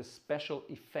out for the special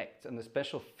effects and the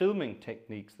special filming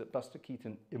techniques that Buster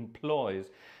Keaton employs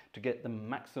to get the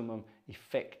maximum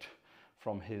effect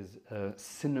from his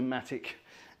cinematic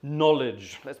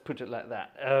knowledge, let's put it like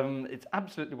that. It's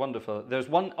absolutely wonderful.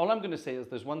 All I'm going to say is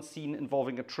there's one scene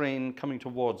involving a train coming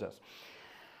towards us.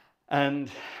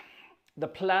 And the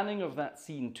planning of that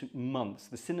scene took months.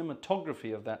 The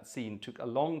cinematography of that scene took a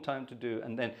long time to do,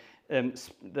 and then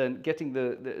getting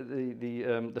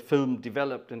the film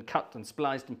developed and cut and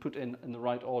spliced and put in the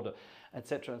right order,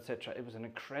 etc., etc. It was an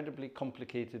incredibly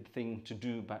complicated thing to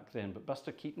do back then. But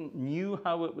Buster Keaton knew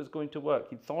how it was going to work.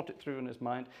 He thought it through in his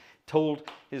mind, told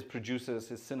his producers,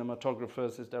 his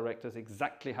cinematographers, his directors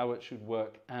exactly how it should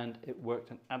work, and it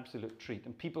worked an absolute treat.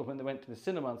 And people, when they went to the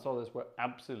cinema and saw this, were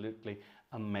absolutely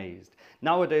amazed.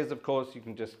 Nowadays, of course, you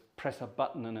can just press a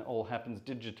button and it all happens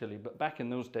digitally, but back in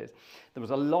those days, there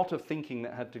was a lot of thinking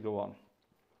that had to go on.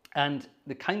 And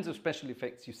the kinds of special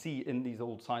effects you see in these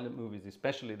old silent movies,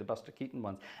 especially the Buster Keaton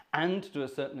ones, and to a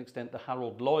certain extent the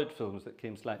Harold Lloyd films that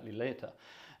came slightly later,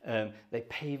 they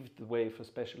paved the way for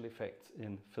special effects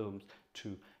in films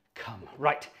to come.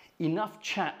 Right, enough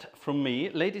chat from me.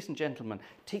 Ladies and gentlemen,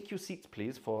 take your seats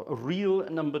please for reel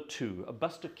number 2,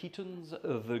 Buster Keaton's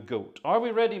The Goat. Are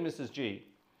we ready, Mrs. G?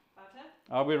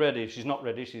 Are we ready? She's not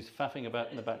ready, she's faffing about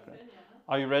in the background.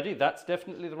 Are you ready? That's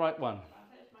definitely the right one.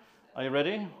 Are you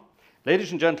ready?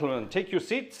 Ladies and gentlemen, take your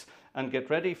seats and get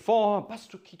ready for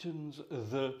Buster Keaton's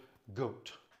The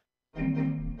Goat.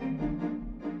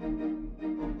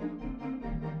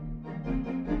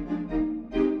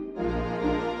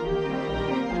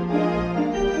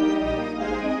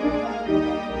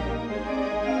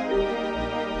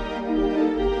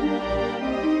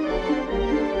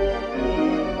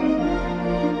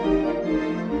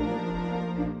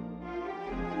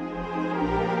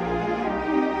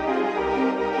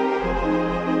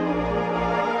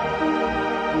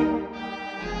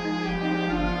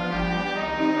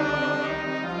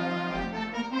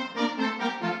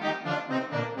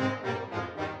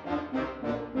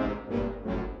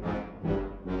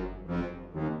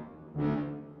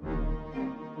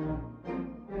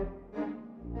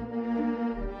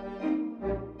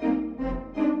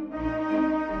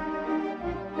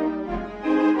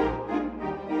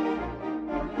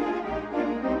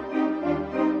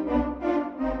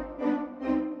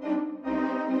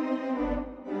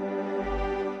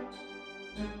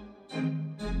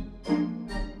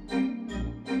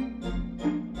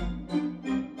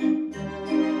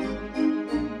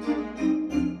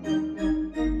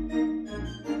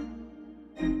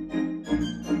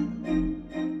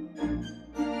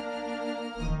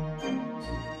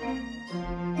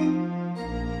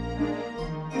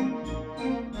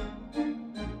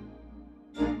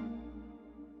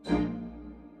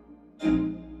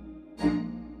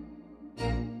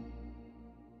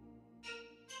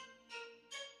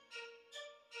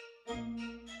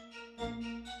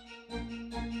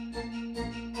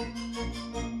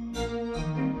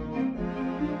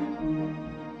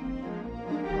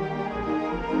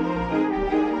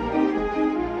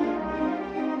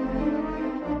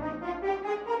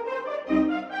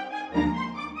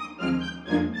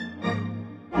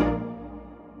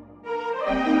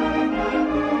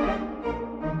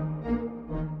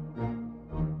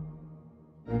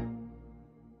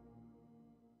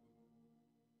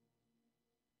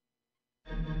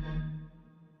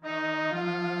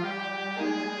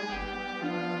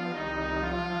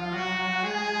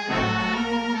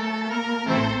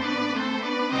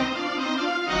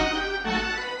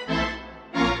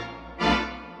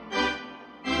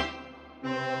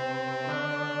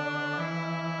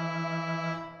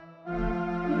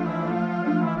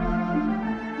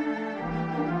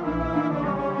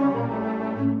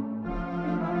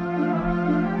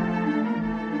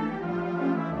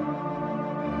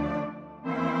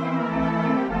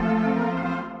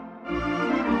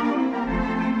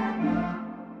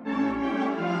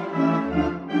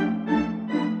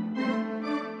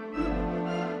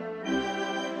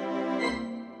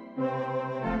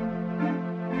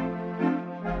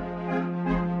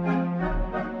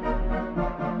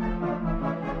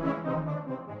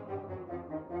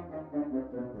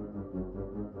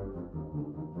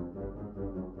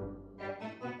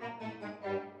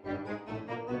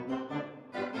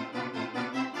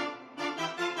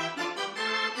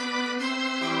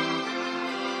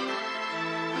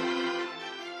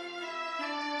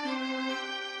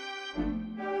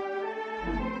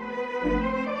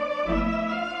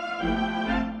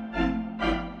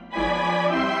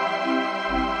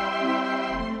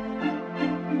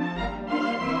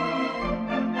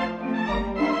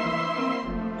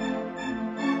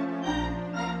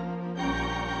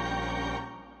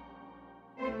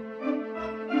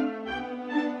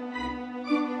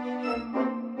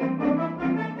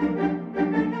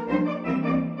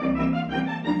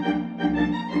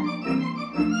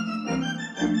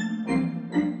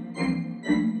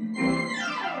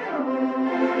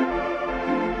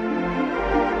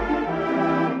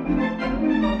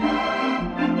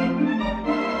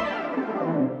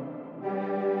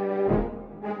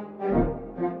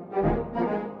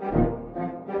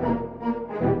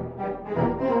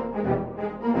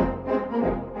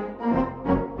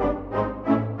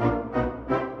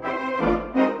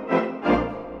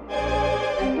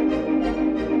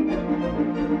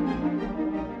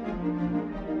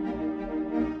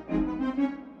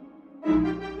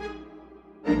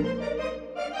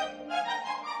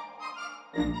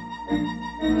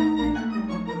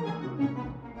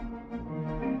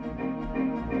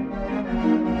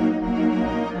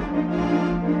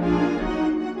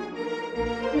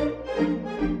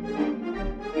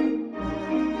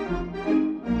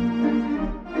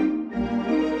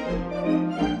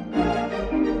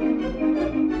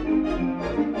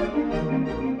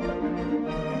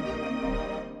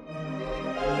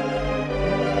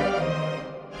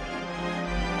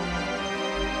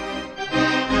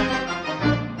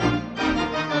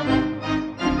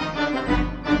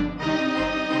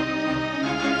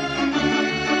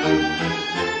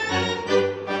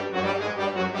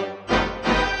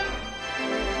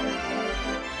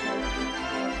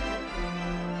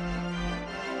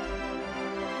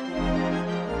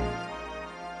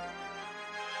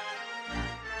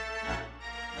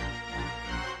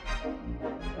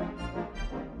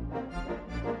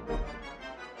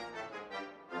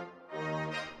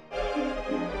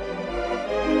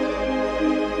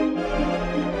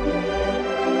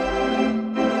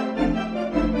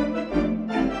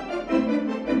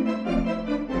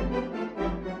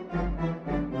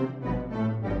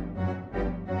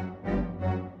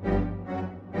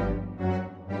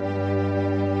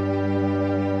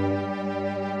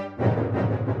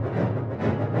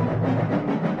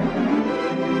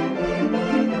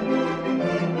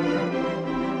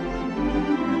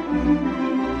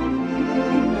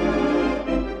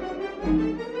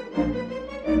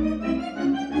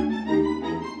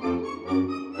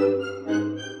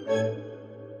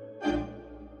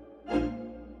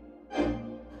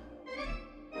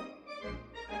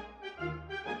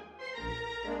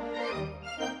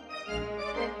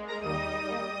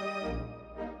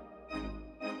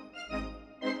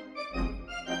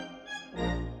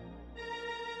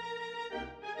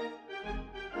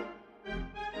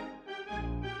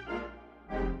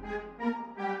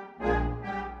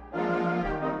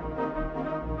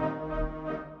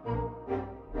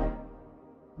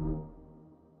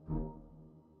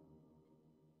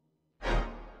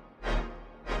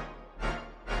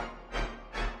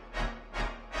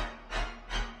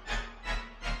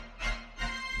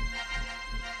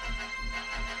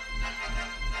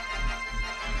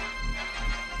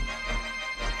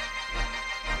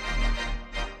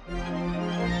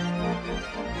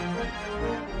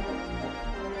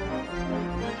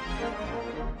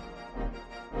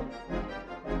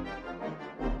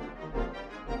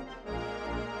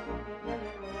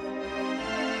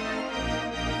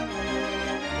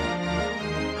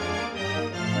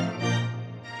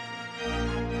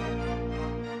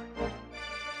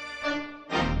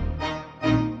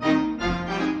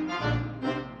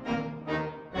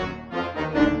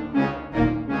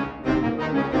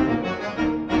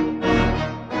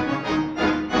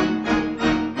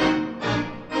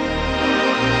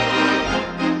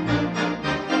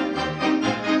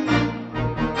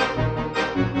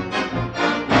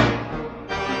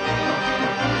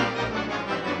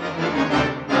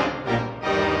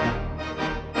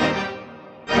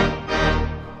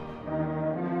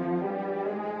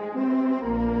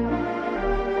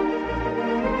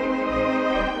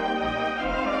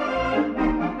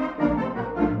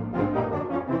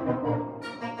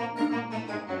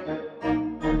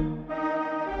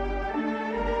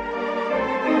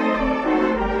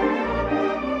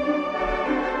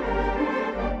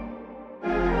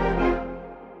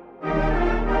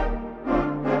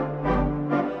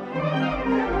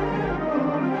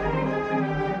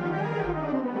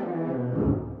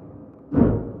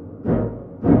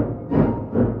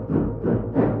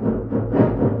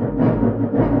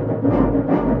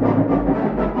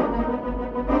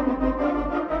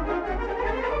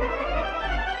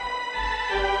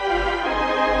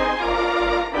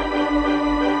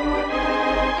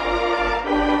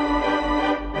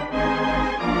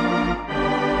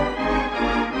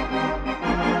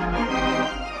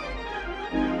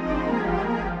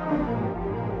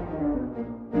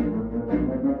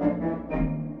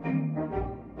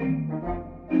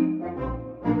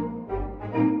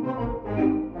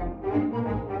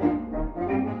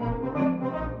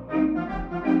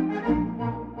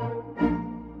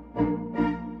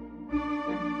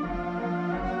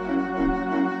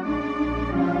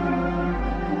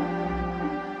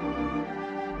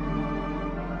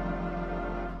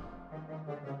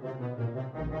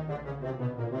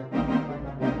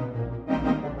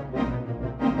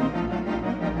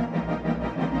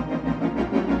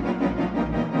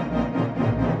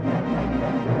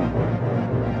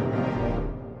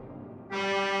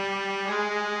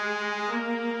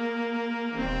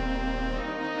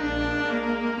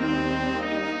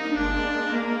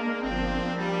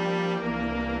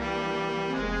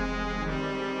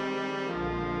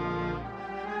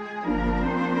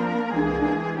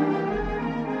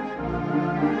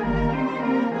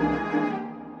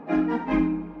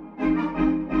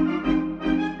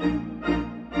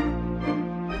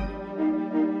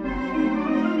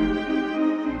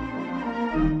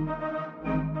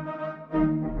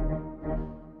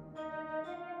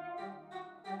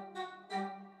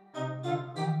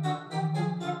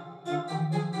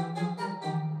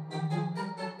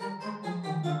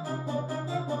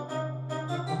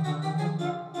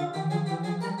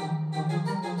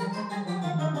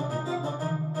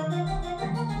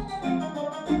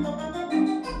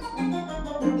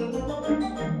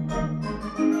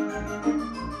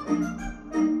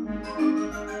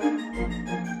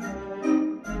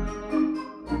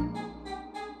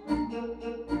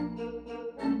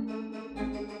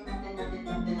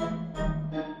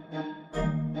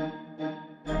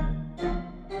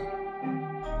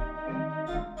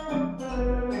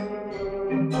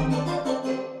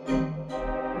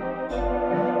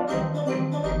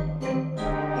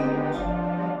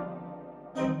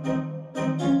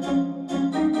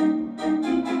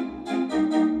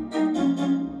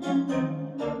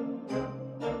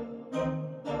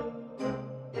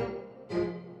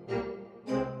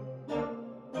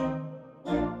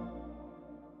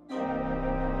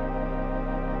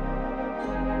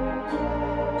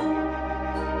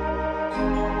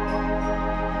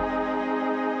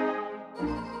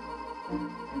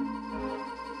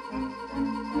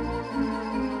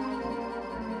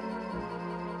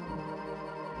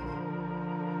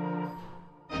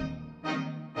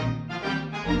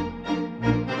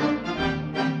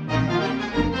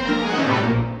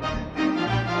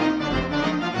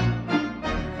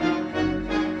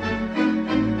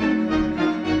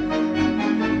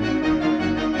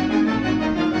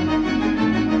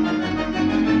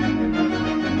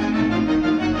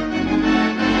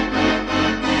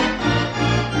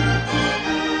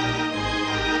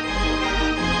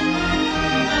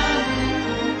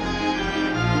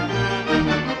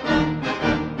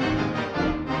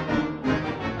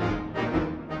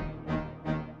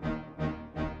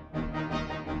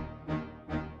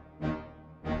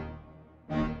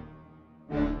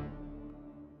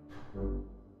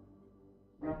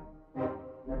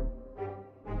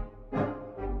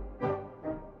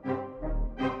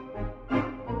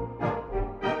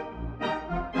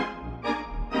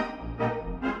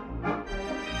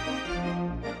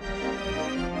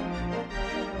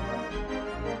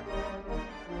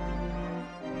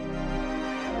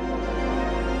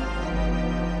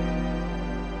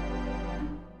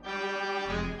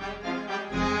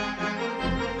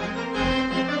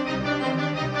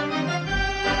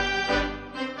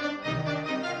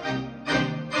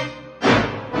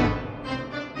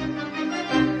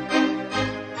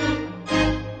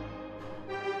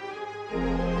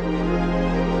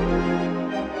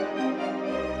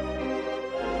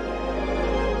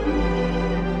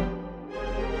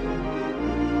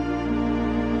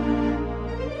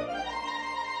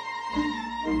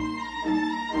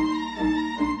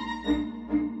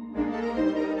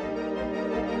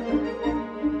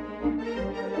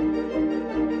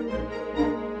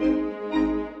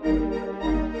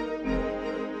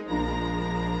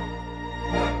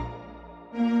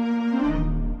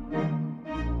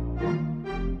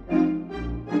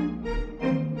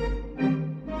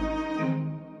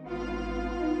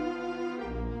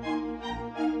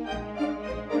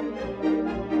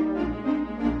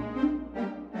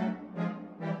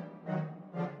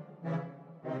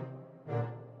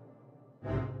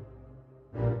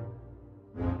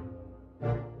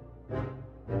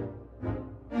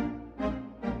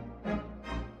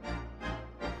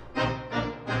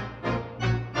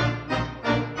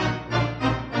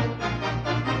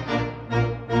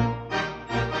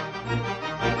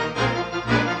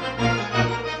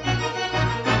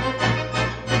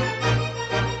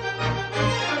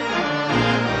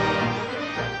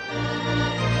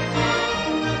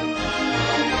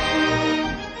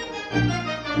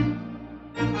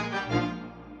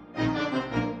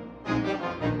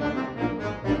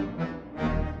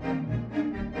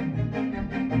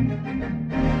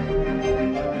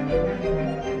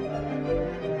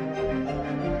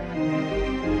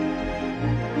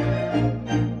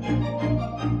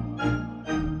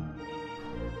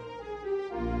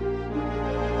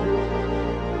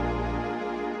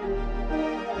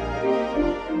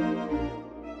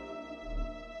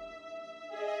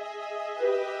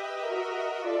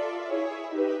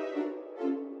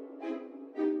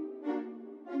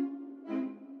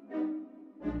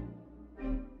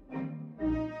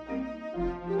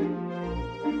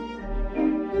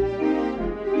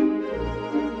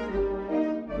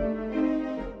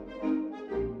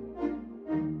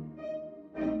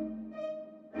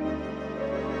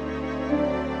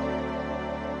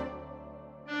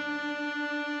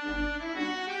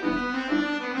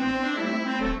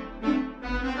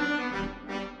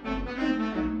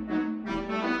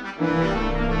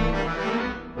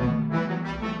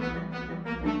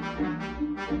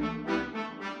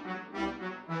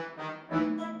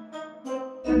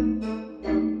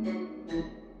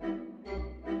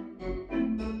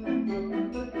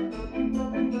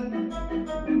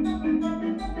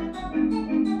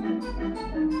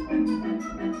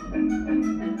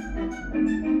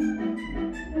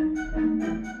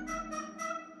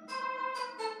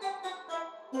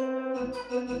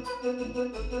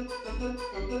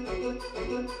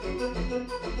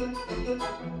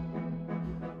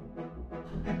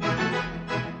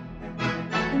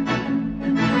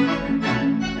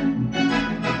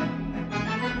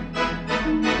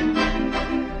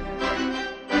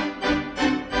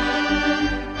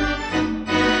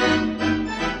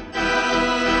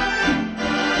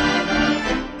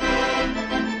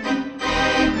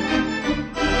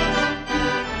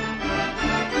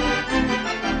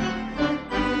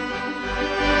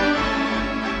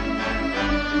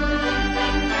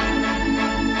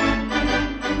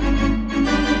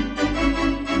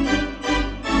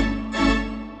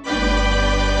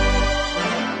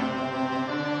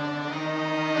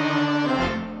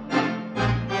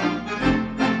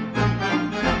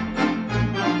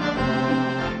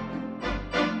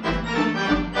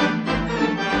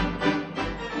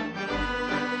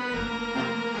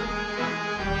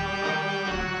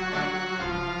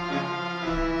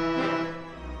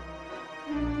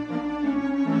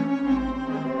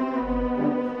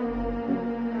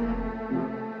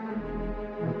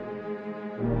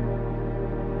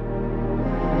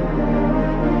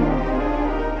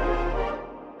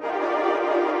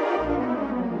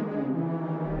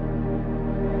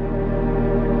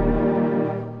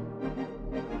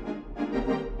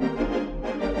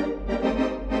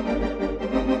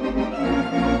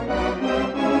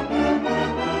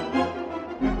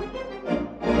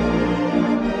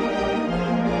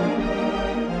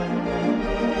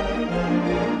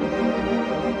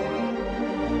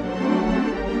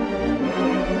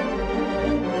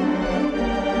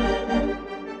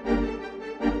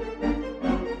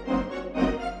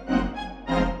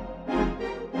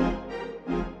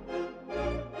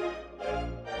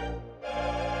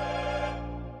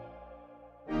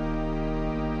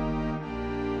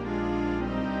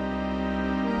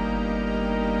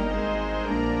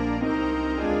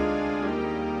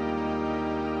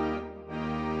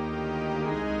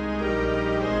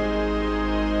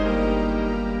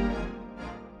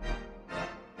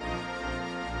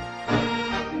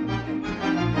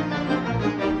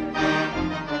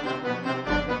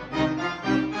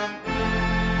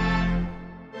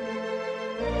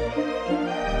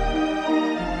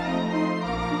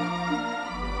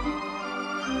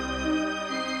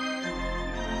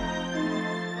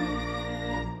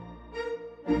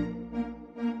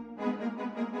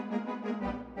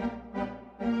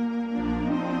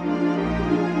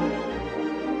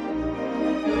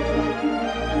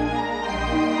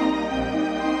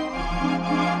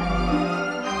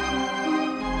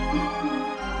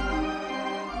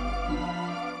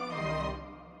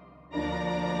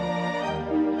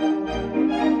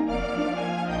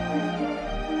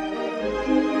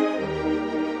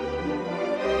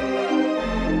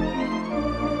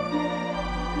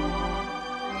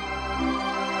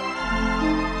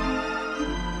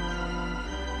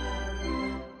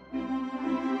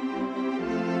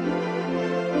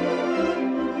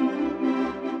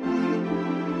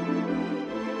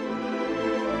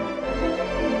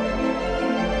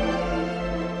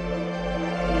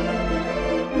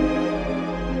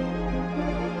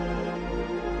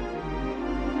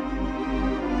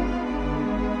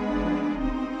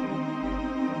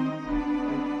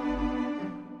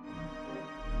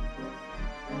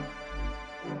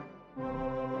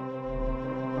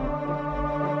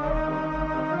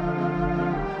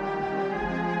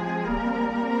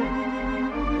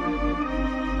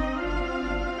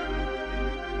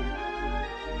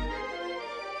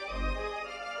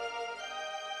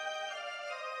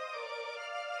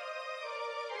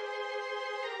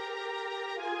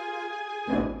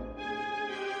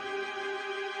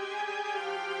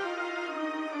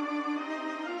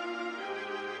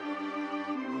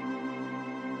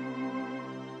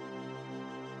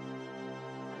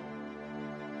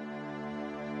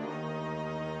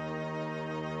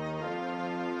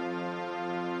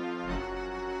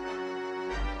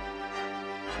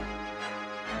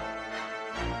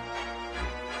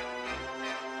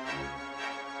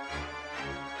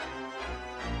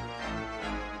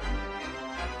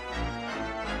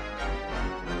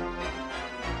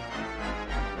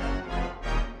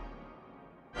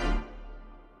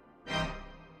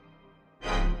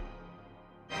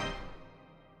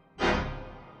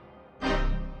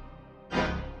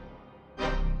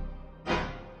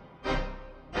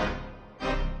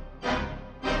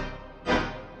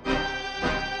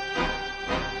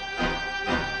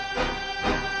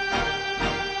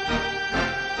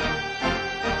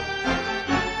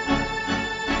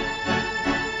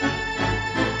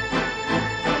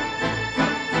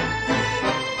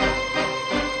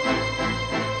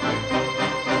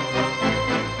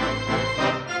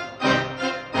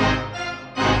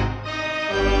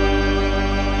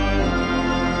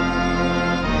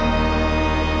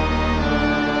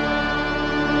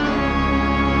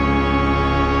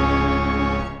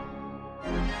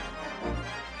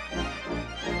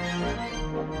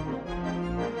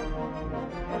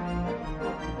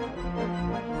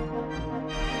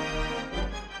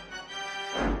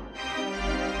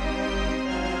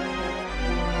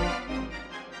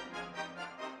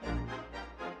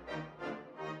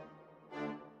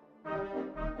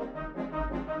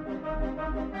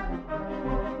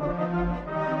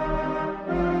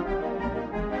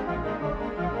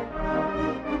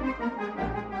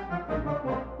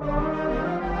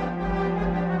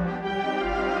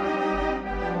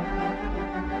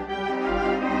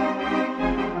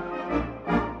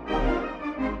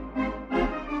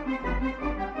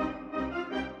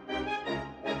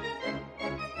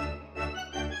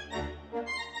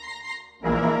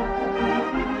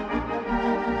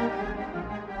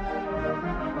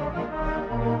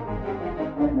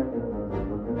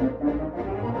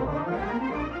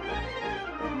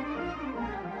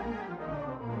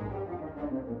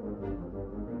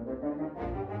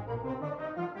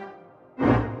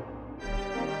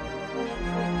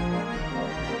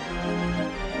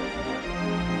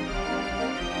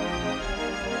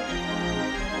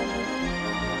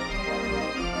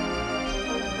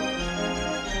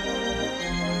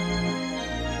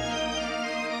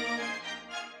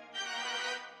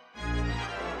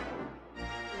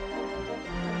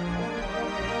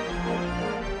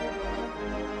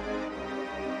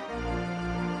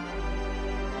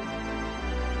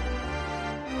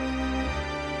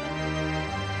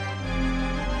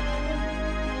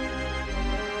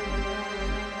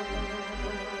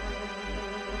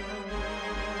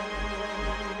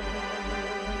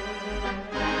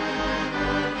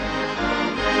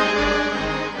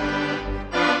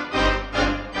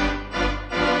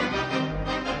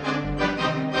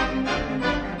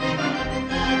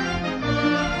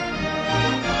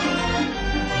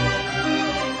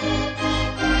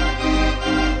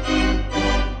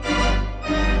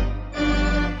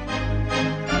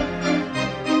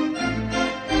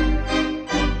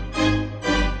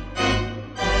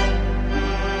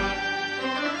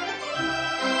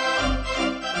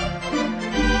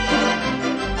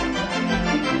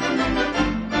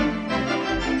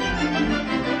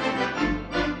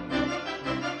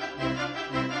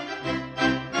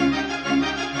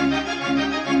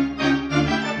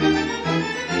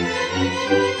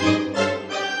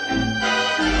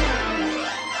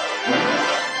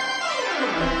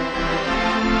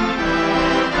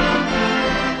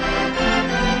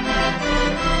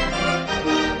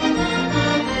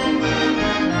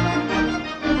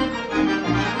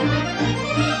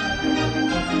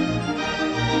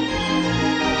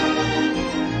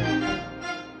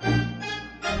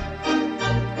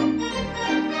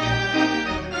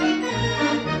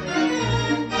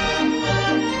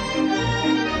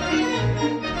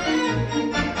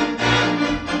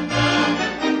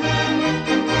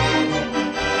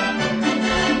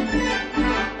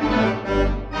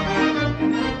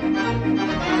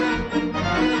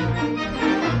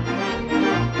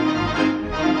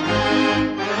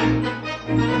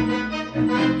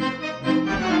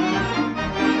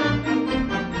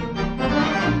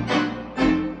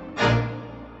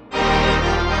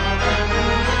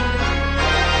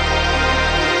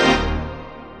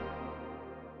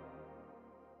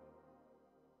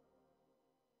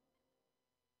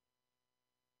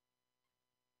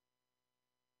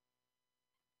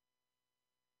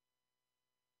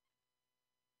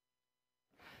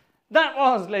 That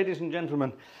was, ladies and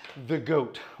gentlemen, The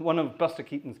Goat, one of Buster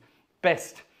Keaton's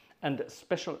best and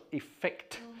special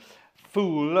effect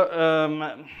full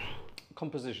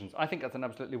compositions. I think that's an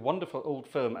absolutely wonderful old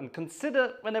film, and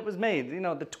consider when it was made, you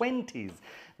know, the 20s,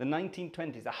 the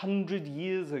 1920s, 100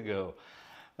 years ago.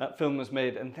 That film was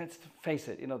made, and let's face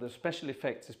it, you know, the special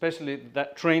effects, especially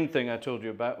that train thing I told you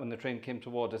about when the train came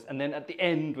toward us, and then at the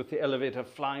end with the elevator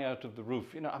flying out of the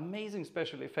roof, you know, amazing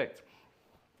special effects.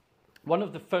 One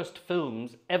of the first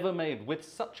films ever made with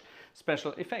such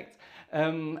special effects.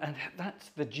 And that's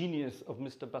the genius of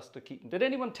Mr. Buster Keaton. Did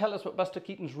anyone tell us what Buster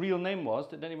Keaton's real name was?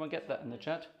 Did anyone get that in the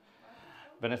chat?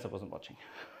 Vanessa wasn't watching.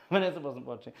 Vanessa wasn't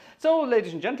watching. So,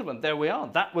 ladies and gentlemen, there we are.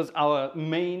 That was our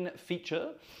main feature,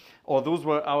 or those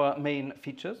were our main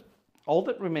features. All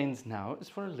that remains now is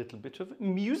for a little bit of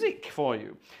music for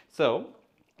you. So,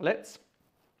 let's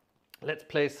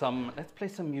play some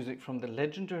music from the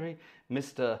legendary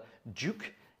Mr.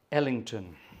 Duke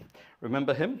Ellington.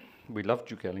 Remember him? We love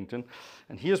Duke Ellington.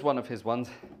 And here's one of his ones,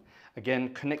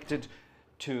 again connected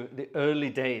to the early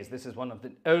days. This is one of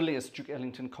the earliest Duke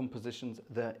Ellington compositions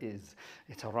there is.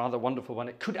 It's a rather wonderful one.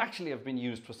 It could actually have been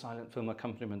used for silent film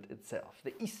accompaniment itself.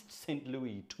 The East St.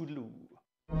 Louis Toodaloo.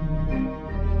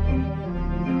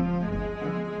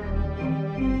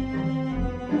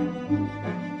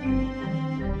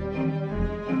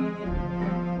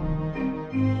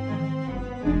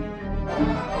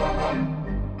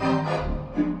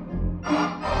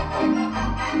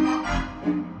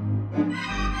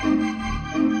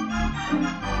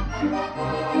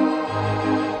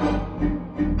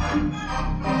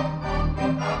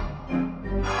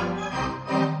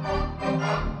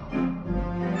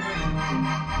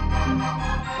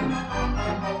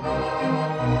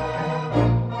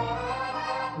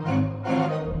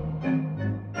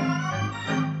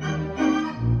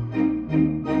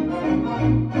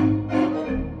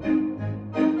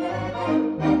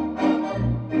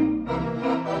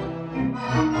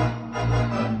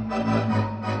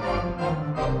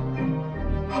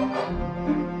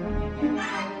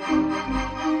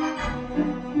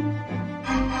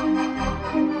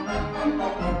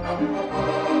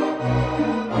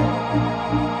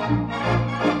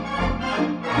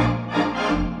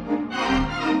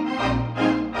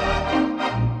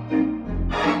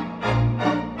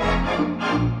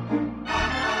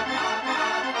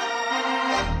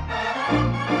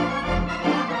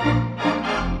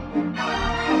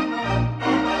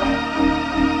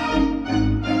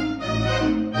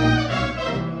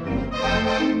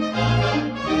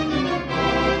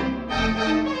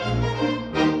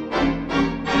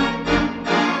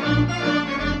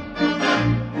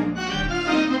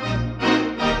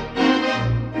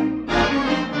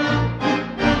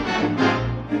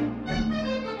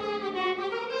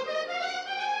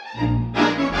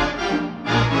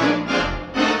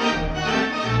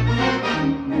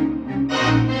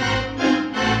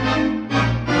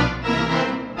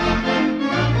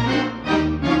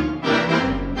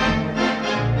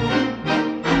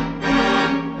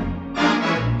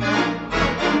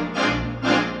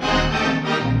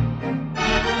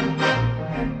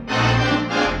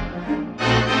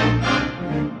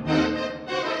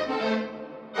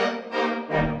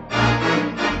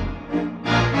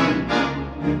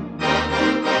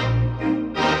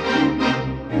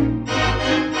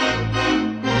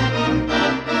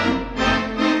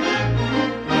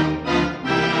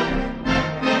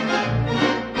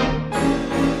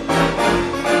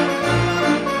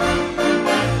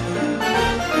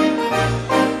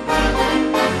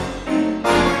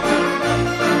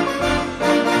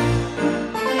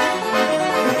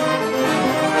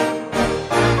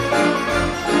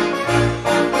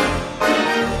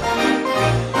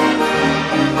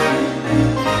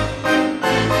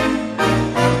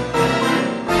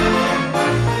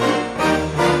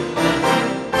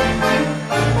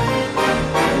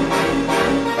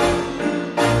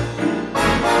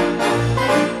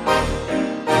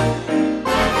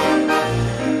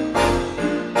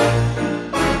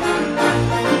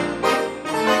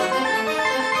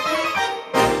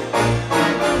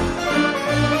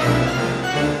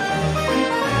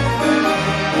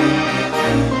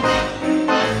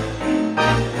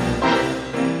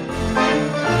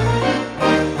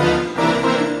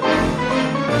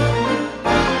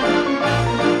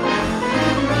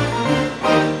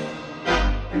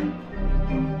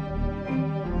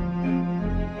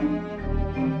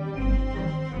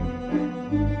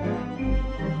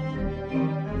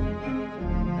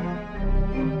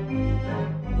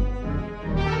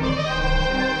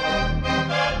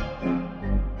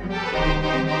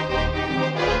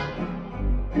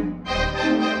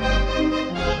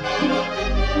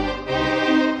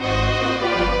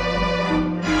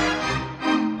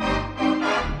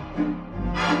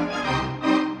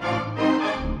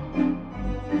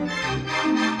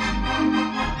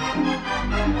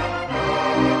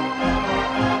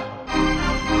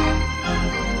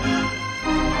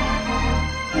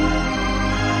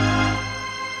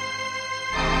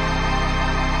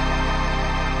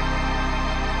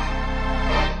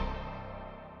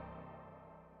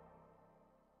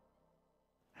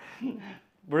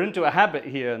 we're into a habit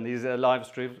here in these live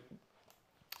streams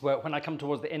where when I come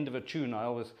towards the end of a tune, I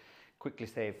always quickly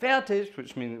say fertig,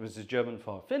 which means it was German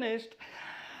for finished.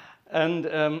 And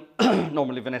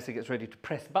normally Vanessa gets ready to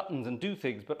press buttons and do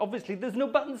things, but obviously there's no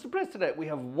buttons to press today. We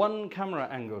have one camera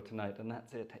angle tonight, and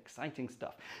that's it. Exciting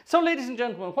stuff. So, ladies and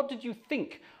gentlemen, what did you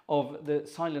think of the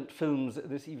silent films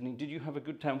this evening? Did you have a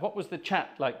good time? What was the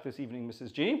chat like this evening,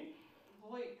 Mrs. G?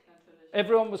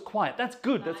 Everyone was quiet. That's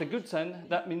good. That's a good sign.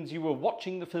 That means you were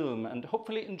watching the film and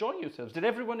hopefully enjoying yourselves. Did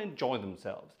everyone enjoy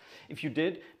themselves? If you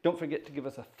did, don't forget to give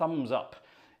us a thumbs up.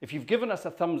 If you've given us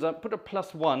a thumbs up, put a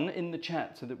 +1 in the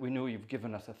chat so that we know you've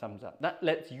given us a thumbs up. That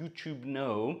lets YouTube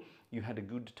know you had a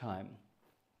good time.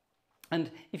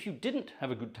 And if you didn't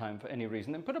have a good time for any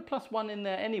reason, then put a +1 in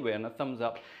there anyway and a thumbs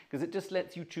up, because it just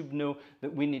lets YouTube know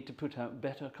that we need to put out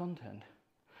better content.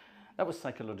 That was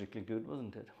psychologically good,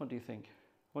 wasn't it? What do you think?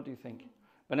 What do you think?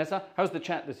 Vanessa, how's the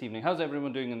chat this evening? How's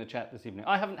everyone doing in the chat this evening?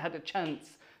 I haven't had a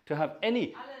chance to have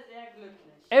any...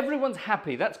 Everyone's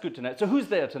happy. That's good to know. So who's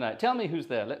there tonight? Tell me who's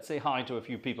there. Let's say hi to a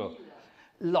few people.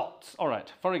 Lots. All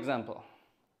right. For example.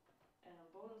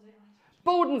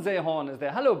 Bodenseehorn is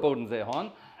there. Hello,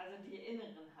 Bodenseehorn.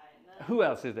 Who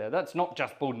else is there? That's not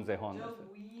just Bodenseehorn.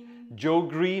 Joe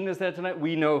Green is there tonight.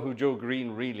 We know who Joe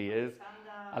Green really is.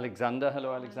 Alexander.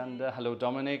 Hello, Alexander. Hello,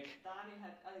 Dominic.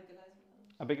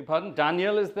 I beg your pardon?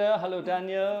 Daniel is there. Hello,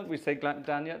 Daniel. We say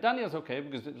Daniel. Daniel's okay,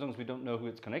 because as long as we don't know who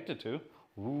it's connected to.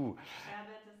 Ooh.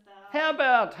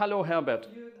 Herbert, hallo Herbert.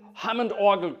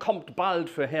 Hammond-Orgel kommt bald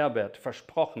für Herbert,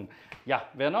 versprochen. Ja,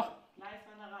 wer noch?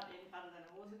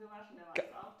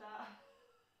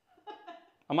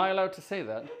 Am I allowed to say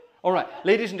that? All right,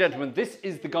 ladies and gentlemen, this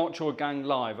is the Gartshore Gang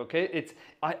live, okay?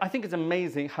 I think it's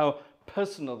amazing how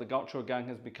personal the Gartshore Gang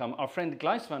has become. Our friend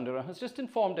Gleiswanderer has just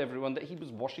informed everyone that he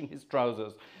was washing his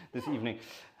trousers this evening.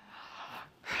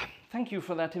 Thank you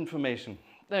for that information.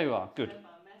 There you are, good.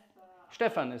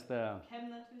 Stefan is there.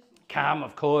 Cam,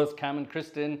 of course, Cam and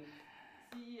Kristin.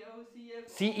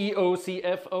 CEO,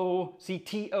 CFO,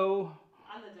 CTO.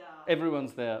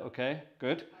 Everyone's there, okay,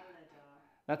 good.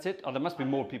 That's it? Oh, there must be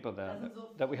more people there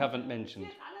that we haven't mentioned.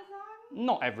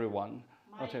 Not everyone,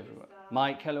 not everyone.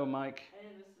 Mike, hello Mike.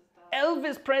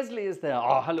 Elvis Presley is there.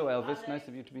 Oh, hello Elvis, nice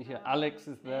of you to be here. Alex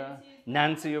is there.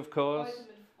 Nancy, of course.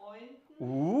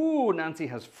 Ooh, Nancy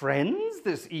has friends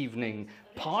this evening.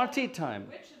 Party time.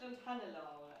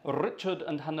 Richard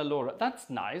and Hannelore. That's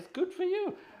nice. Good for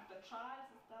you.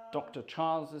 Dr.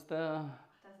 Charles is there.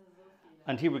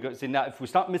 And here we go. See, now if we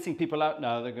start missing people out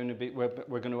now, they're going to be, we're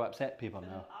going to upset people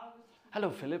now. Hello,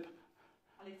 Philip.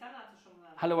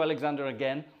 Hello, Alexander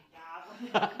again.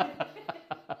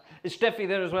 Is Steffi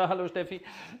there as well? Hello, Steffi.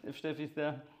 If Steffi's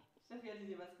there.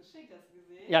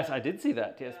 Yes, I did see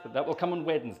that, yes, but that will come on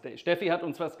Wednesday. Steffi hat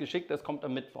uns was geschickt, das kommt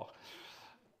am Mittwoch.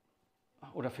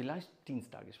 Oder vielleicht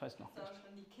Dienstag, ich weiß noch nicht.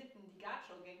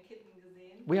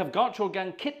 We have Gartshore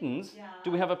Gang kittens.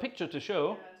 Do we have a picture to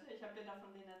show?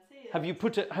 Have you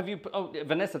put it? Oh,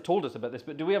 Vanessa told us about this,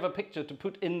 but do we have a picture to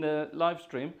put in the live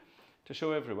stream to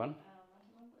show everyone?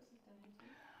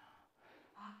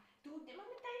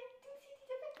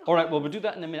 All right, well, we'll do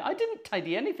that in a minute. I didn't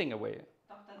tidy anything away.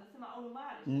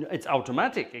 No, it's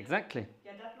automatic, exactly.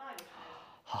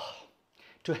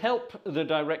 To help the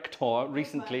director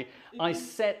recently, I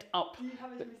set up...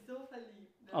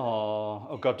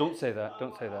 Oh God, don't say that,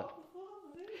 don't say that.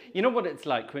 You know what it's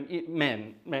like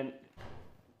when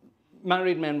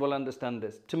married men will understand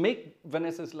this. To make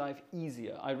Vanessa's life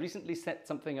easier, I recently set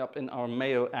something up in our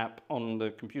mail app on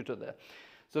the computer there,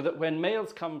 so that when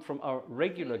mails come from our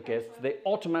regular guests, they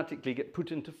automatically get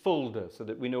put into folders so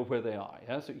that we know where they are,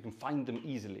 yeah? So you can find them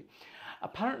easily.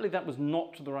 Apparently that was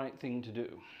not the right thing to do.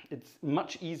 It's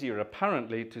much easier,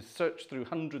 apparently, to search through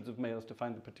hundreds of mails to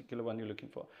find the particular one you're looking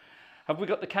for. Have we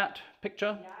got the cat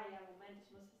picture? Moment,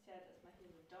 ich muss das ja jetzt erstmal hier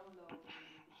so downloaden.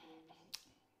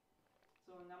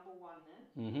 So, number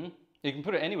 1, ne? You can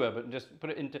put it anywhere, but just put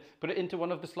it into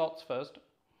one of the slots first.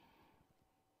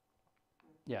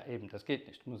 Ja, eben, das geht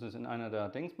nicht. Du musst es in einer der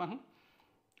Dings machen.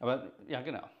 Aber, ja,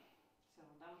 genau.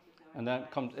 And then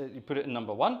you put it in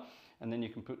number 1, and then you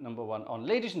can put number 1 on.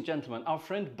 Ladies and gentlemen, our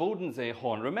friend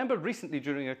Bodenseehorn, remember recently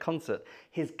during a concert,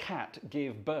 his cat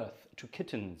gave birth to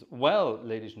kittens. Well,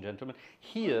 ladies and gentlemen,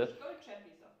 here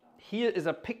is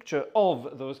a picture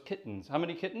of those kittens. How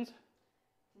many kittens?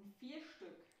 4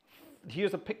 Stück.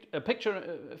 Here's a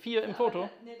picture, 4 im Foto?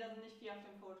 Nee, das sind nicht 4 auf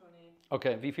dem Foto, nee.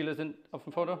 Okay, wie viele sind auf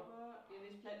dem Foto?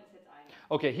 Ich blende es jetzt ein.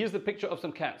 Okay, here's the picture of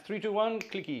some cats. 3, 2, 1,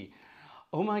 clicky.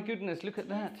 Oh my goodness, look at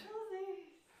that.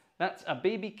 That's a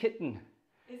baby kitten.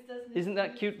 Ist das nicht Isn't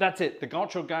that cute? That's it. The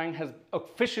Gartshore gang has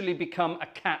officially become a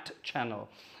cat channel.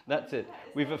 That's it.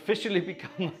 We've officially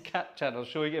become a cat channel,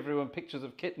 showing everyone pictures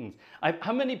of kittens.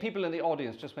 How many people in the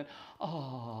audience just went,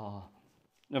 oh.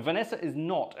 Now, Vanessa is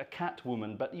not a cat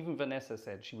woman, but even Vanessa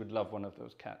said she would love one of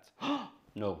those cats.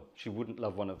 No, she wouldn't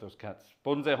love one of those cats.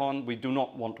 Bonsehorn, we do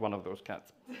not want one of those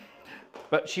cats.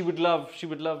 But she would love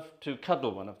to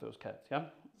cuddle one of those cats, yeah?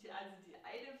 Also die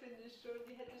eine finde ich schon,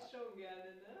 die hätte ich schon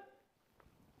gerne,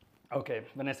 ne? Okay,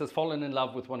 Vanessa's fallen in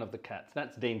love with one of the cats.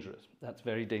 That's dangerous. That's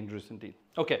very dangerous indeed.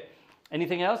 Okay,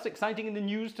 anything else exciting in the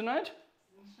news tonight?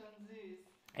 Sind schon süß.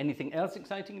 Anything else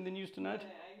exciting in the news tonight?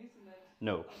 Nee, eigentlich nicht.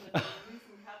 No. Also die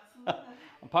süßen Katzen.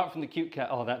 Apart from the cute cat,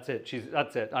 oh, that's it.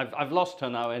 That's it. I've lost her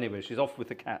now anyway. She's off with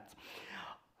the cats.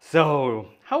 So,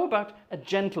 how about a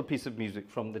gentle piece of music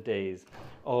from the days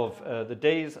of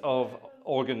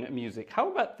organ music?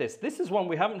 How about this? This is one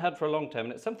we haven't had for a long time,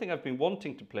 and it's something I've been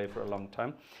wanting to play for a long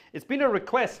time. It's been a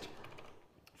request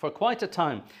for quite a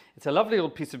time. It's a lovely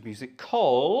old piece of music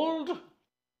called...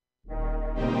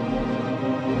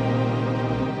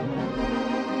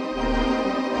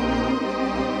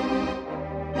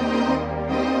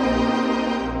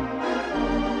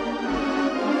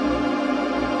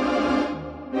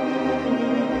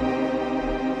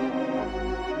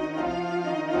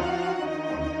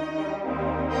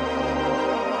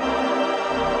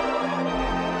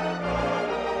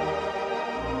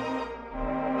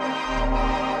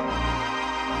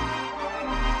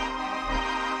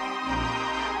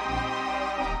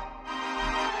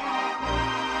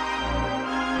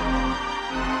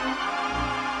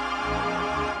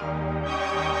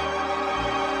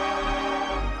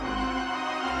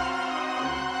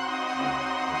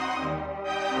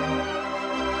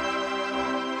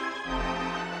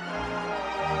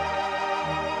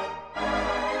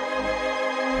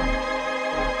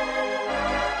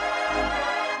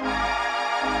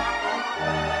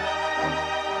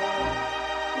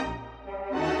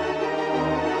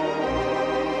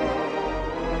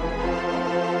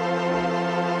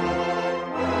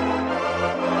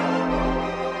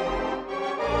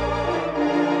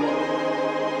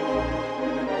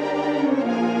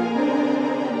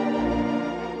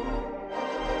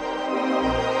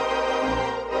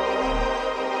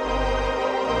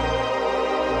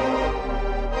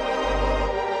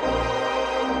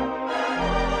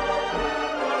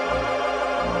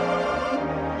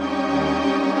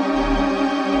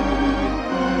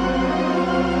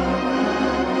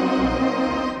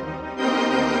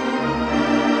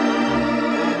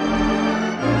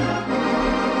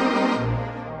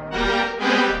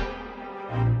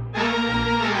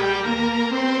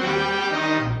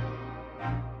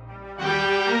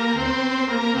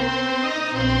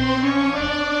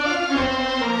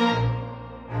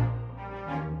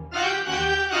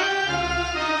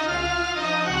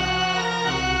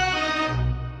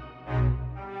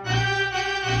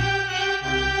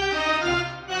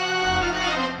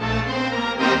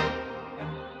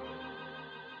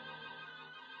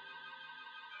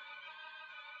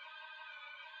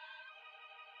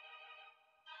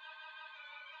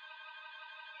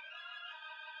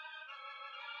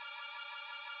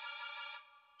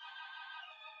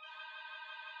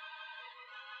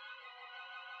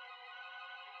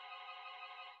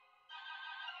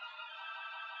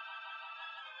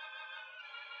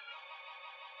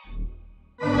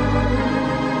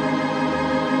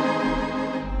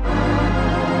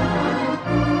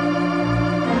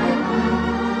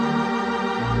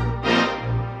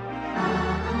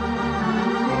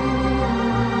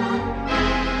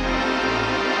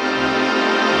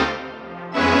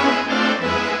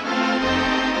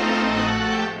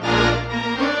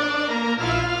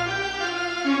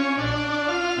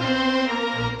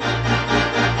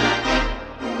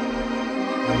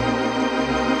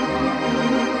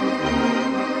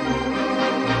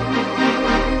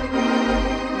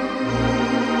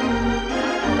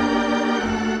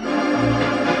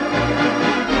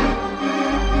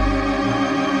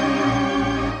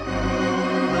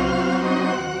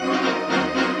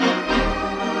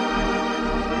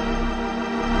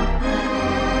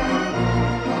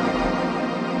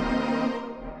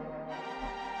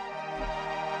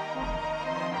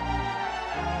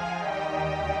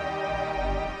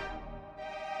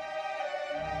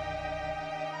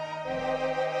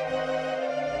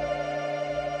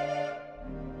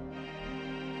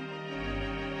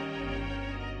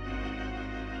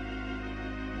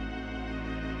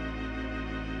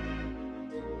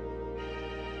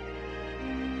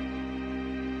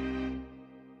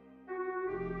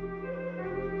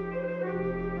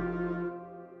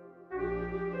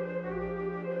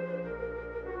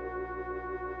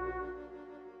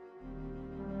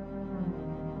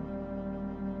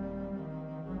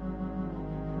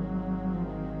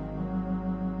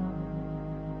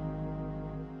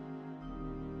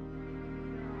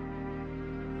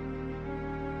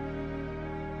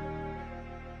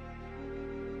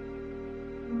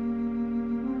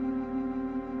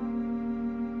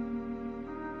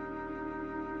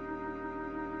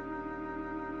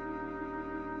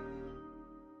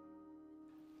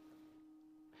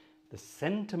 The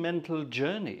Sentimental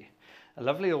Journey. A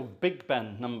lovely old big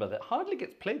band number that hardly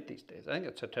gets played these days. I think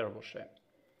it's a terrible shame.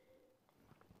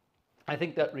 I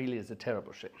think that really is a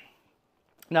terrible shame.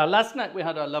 Now, last night we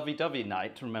had our lovey-dovey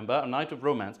night, remember, a night of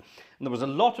romance, and there was a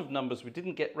lot of numbers we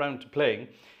didn't get round to playing.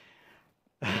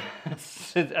 A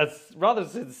rather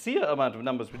sincere amount of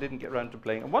numbers we didn't get round to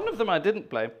playing. And one of them I didn't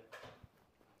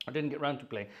get round to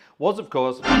playing, was, of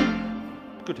course,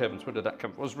 good heavens, where did that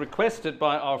come from? Was requested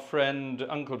by our friend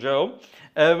Uncle Joe.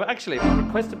 Actually,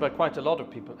 requested by quite a lot of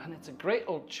people, and it's a great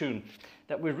old tune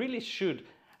that we really should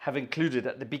have included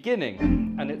at the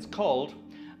beginning, and it's called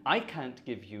I Can't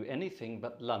Give You Anything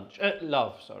But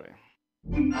Love, sorry.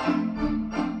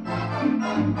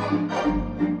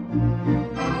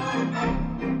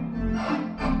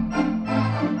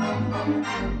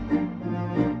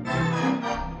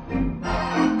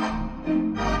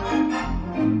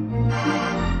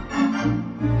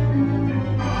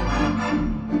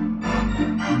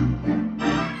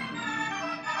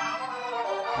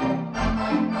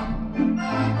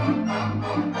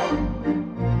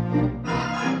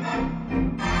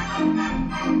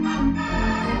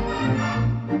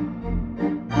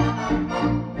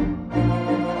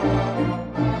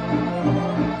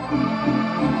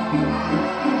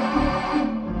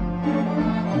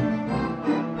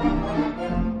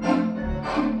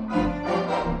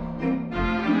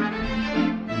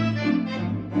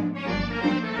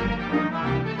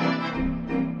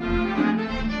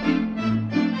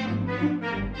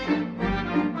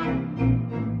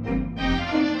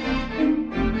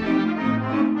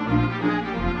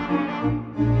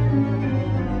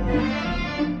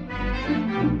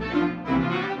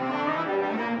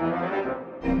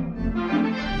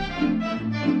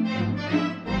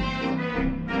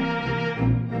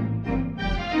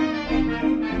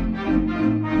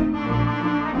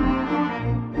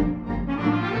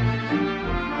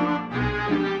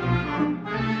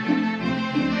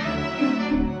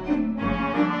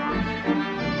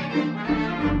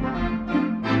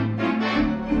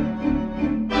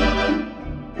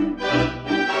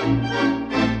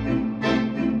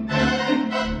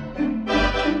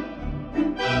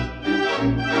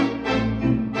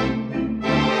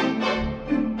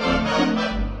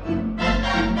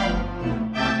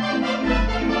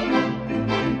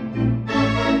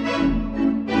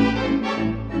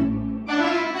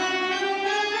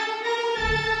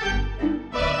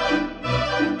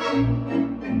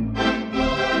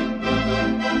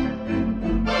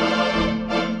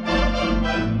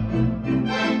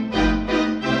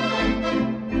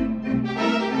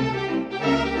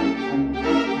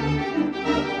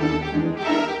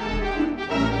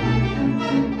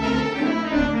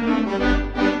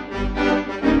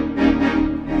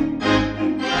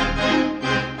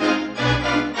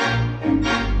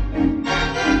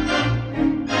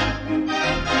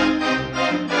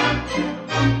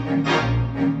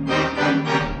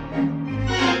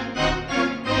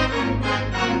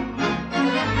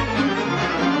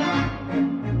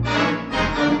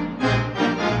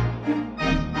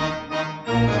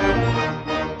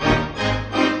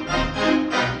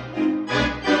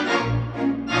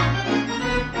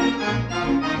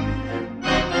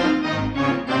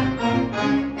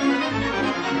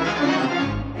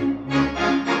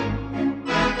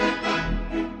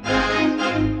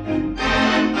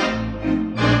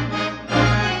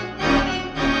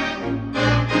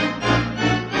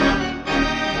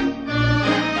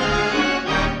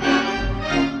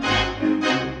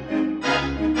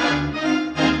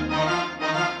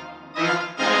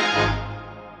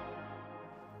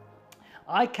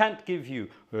 I Can't Give You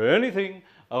Anything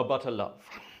But a Love.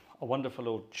 A wonderful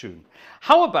old tune.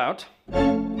 How about,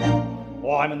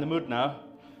 oh, I'm in the mood now.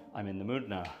 I'm in the mood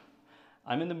now.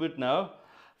 I'm in the mood now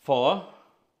for,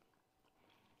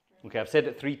 okay, I've said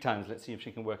it 3 times. Let's see if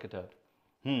she can work it out.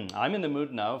 I'm in the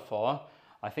mood now for,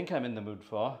 I think I'm in the mood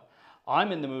for,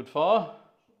 I'm in the mood for,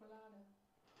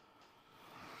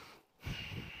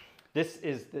 this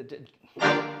is,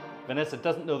 Vanessa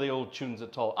doesn't know the old tunes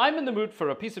at all. I'm in the mood for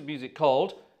a piece of music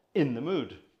called In the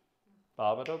Mood.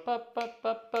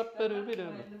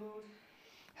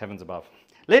 Heavens above.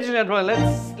 Ladies and gentlemen,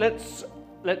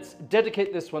 let's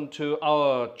dedicate this one to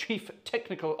our Chief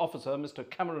Technical Officer, Mr.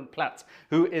 Cameron Platts,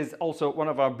 who is also one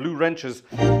of our blue wrenches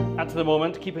at the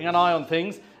moment, keeping an eye on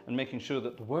things and making sure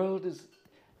that the world is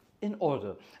in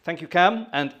order. Thank you, Cam.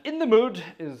 And In the Mood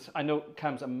is, I know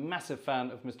Cam's a massive fan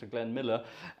of Mr. Glenn Miller,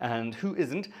 and who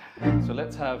isn't? So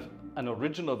let's have an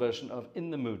original version of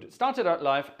In the Mood. It started out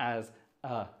live as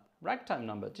a ragtime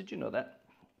number. Did you know that?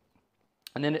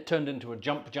 And then it turned into a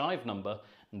jump jive number,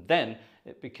 and then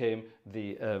it became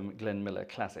the Glenn Miller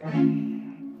classic.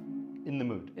 in the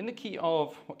mood. In the key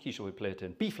of, what key shall we play it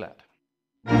in? B flat.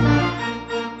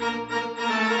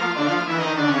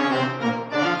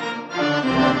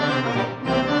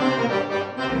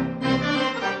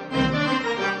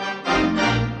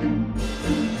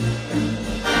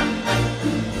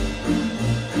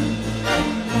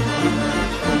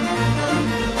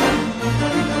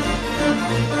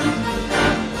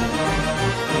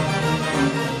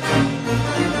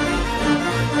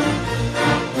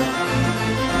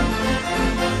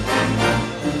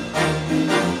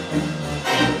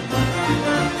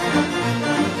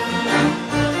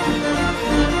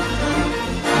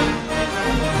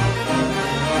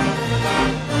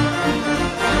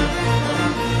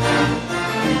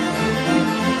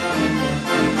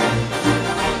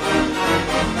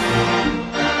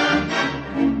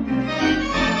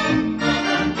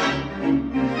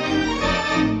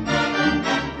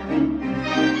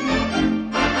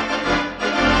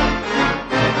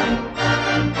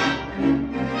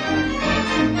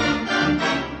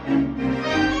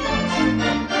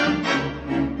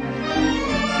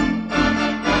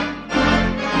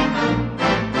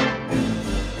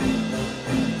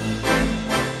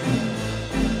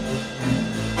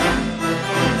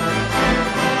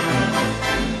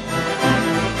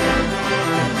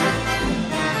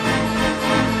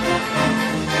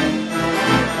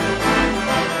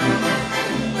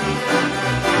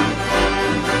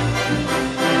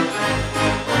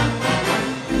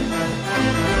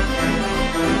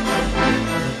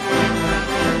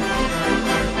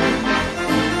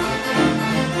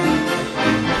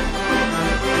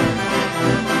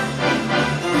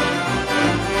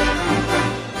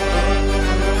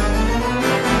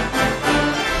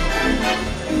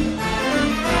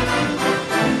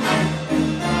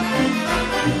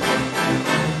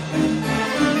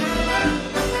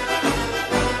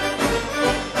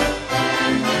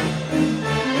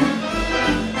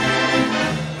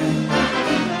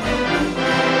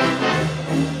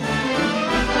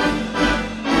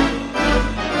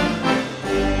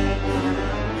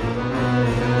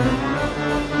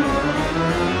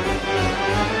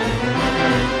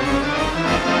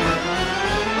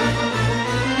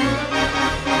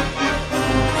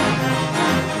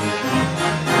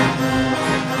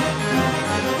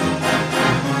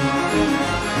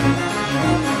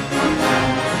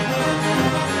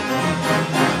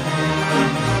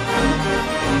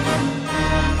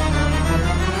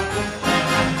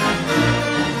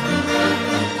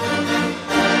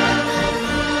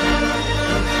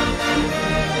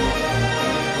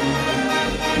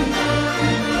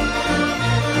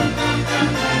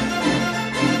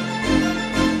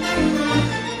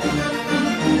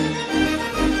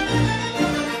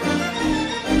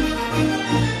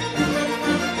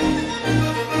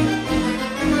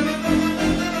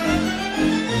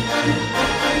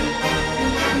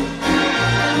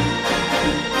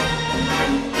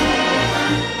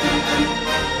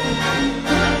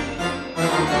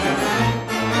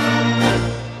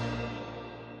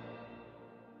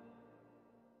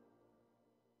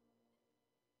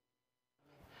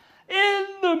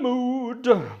 mood.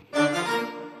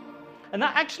 And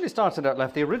that actually started out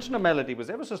left. The original melody was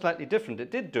ever so slightly different.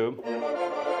 It did do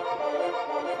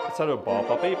sort of bop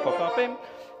bop beep bop bop beep.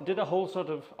 It did a whole sort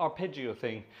of arpeggio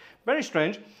thing. Very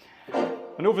strange.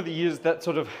 And over the years that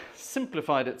sort of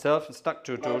simplified itself and stuck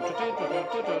to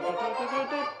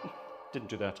didn't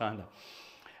do that either.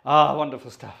 Ah,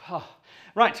 wonderful stuff. Ah.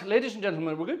 Right, ladies and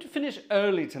gentlemen, we're going to finish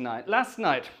early tonight. Last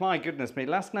night, my goodness me,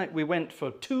 last night we went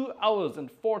for 2 hours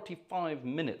and 45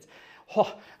 minutes.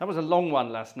 Oh, that was a long one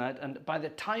last night, and by the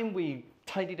time we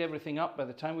tidied everything up, by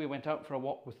the time we went out for a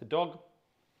walk with the dog,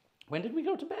 when did we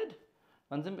go to bed?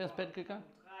 Wann sind wir ins Bett gegangen?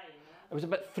 It was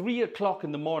about 3 o'clock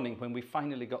in the morning when we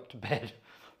finally got to bed.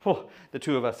 Oh, the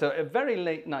two of us. So a very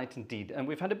late night indeed, and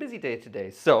we've had a busy day today.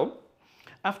 So,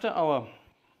 after our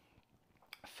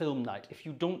film night, if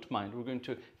you don't mind, we're going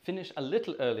to finish a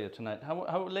little earlier tonight.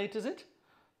 How late is it?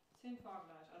 10 vor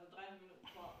gleich, also 3 Minuten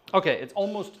vor. Okay, it's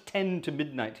almost 10 to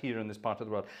midnight here in this part of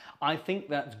the world. I think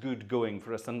that's good going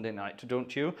for a Sunday night,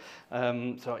 don't you?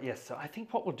 So yes, so I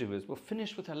think what we'll do is we'll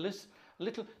finish with a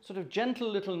little sort of gentle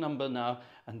little number now,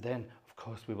 and then of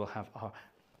course we will have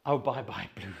our bye-bye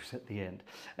blues at the end.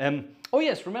 Oh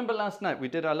yes, remember last night we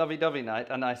did our lovey-dovey night,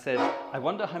 and I said, I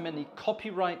wonder how many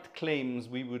copyright claims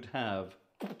we would have.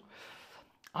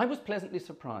 I was pleasantly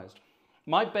surprised.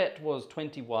 My bet was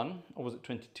 21, or was it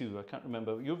 22? I can't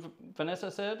remember. Vanessa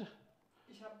said?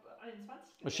 Ich habe 21.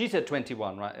 Well, she said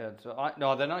 21, right?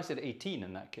 No, then I said 18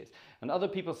 in that case. And other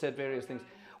people said various things.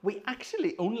 We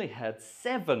actually only had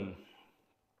 7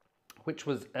 which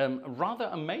was rather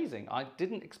amazing. I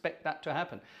didn't expect that to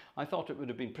happen. I thought it would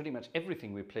have been pretty much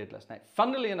everything we played last night.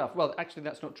 Funnily enough, well, actually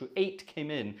that's not true. 8 came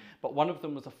in, but one of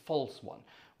them was a false one.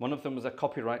 One of them was a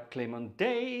copyright claim on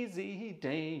Daisy,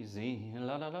 Daisy,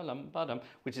 la la la lam ba dum,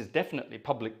 which is definitely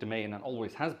public domain and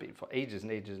always has been for ages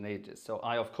and ages and ages. So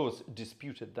I, of course,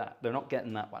 disputed that. They're not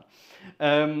getting that one.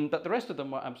 But the rest of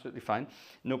them were absolutely fine.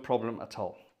 No problem at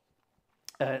all.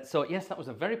 So yes, that was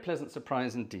a very pleasant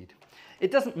surprise indeed.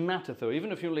 It doesn't matter though,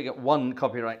 even if you only get one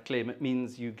copyright claim, it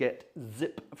means you get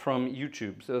zip from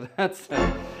YouTube. So that's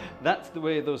the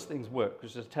way those things work,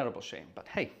 which is a terrible shame. But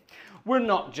hey, we're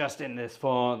not just in this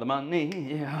for the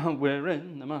money, we're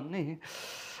in the money.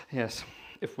 Yes,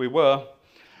 if we were.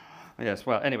 Yes,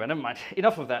 well, anyway, never mind.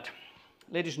 Enough of that.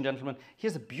 Ladies and gentlemen,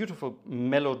 here's a beautiful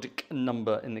melodic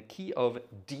number in the key of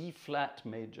D flat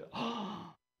major.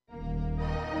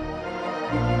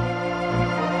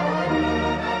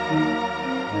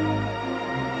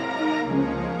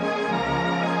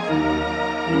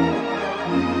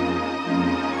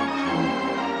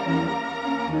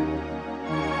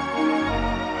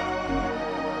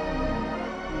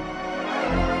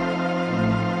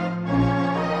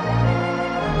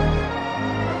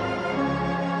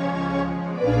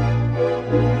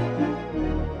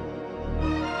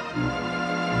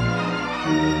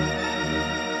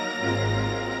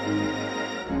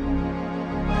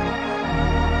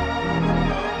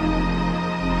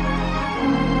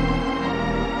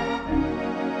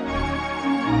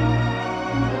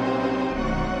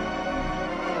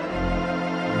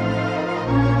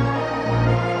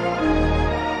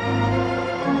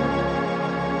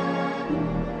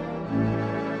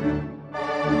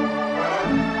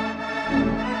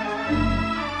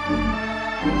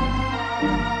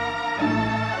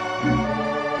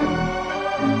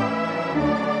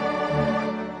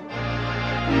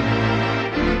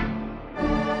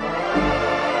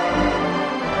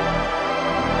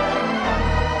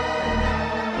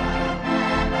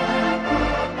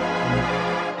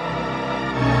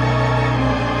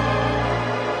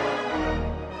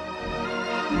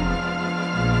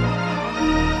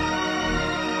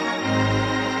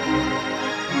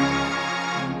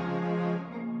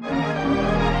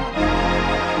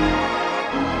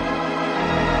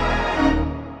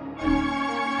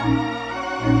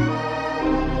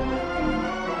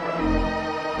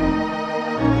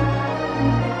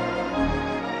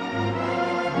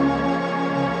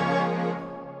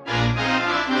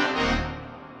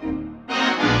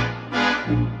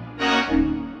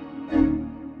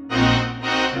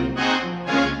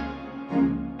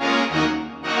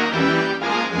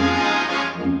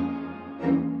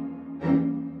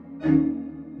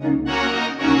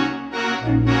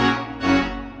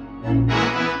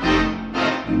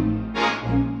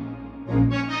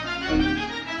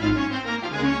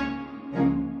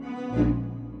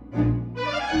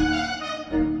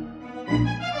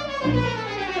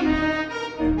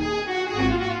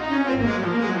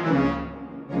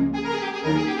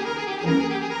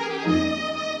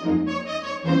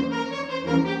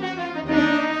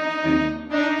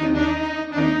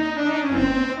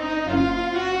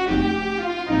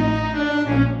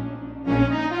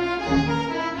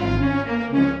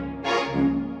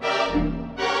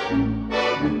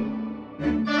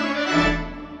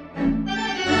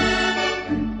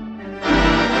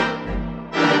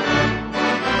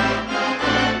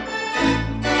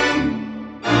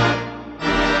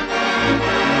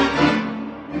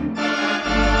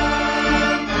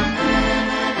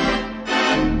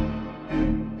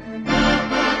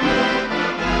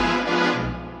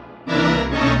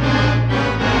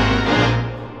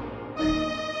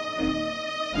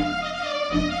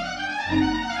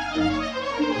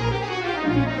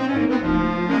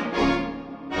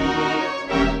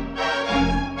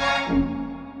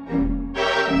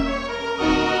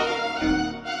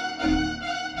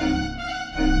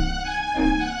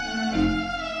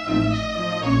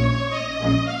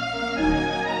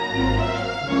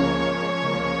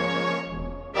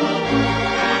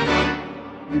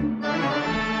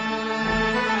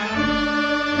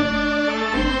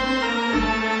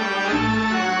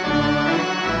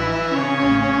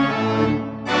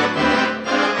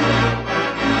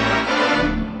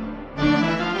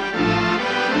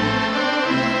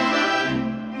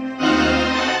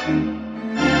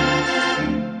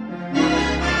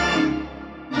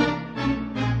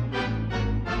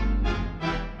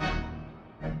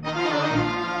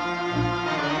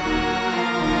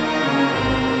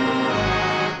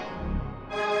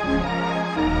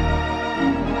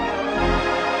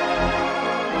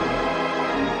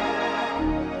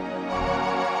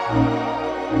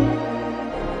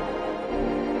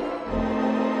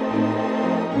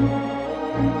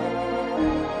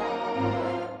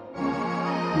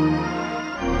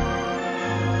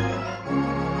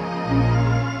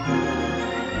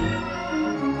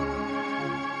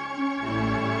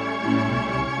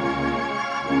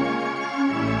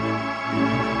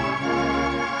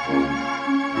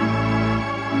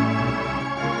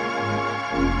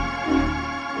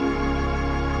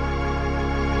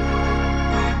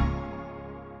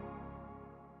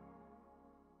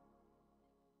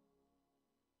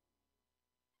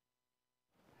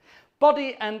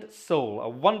 Body and Soul, a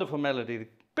wonderful melody, a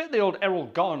bit the old Errol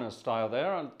Garner style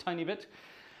there, a tiny bit.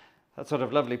 That sort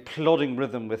of lovely plodding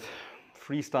rhythm with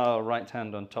freestyle right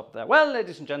hand on top there. Well,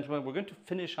 ladies and gentlemen, we're going to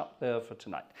finish up there for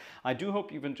tonight. I do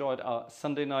hope you've enjoyed our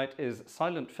Sunday night is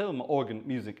Silent Film Organ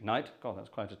Music Night. God, that's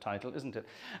quite a title, isn't it?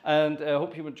 And I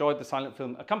hope you enjoyed the silent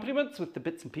film accompaniments with the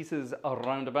bits and pieces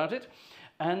around about it.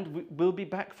 And we'll be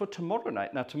back for tomorrow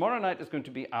night. Now, tomorrow night is going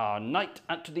to be our night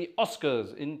at the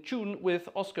Oscars, in tune with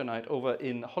Oscar night over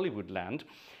in Hollywoodland.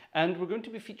 And we're going to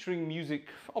be featuring music,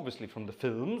 obviously, from the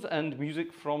films and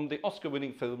music from the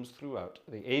Oscar-winning films throughout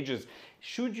the ages.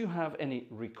 Should you have any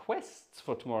requests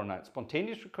for tomorrow night,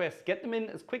 spontaneous requests, get them in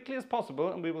as quickly as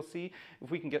possible and we will see if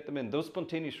we can get them in. Those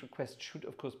spontaneous requests should,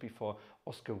 of course, be for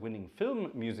Oscar-winning film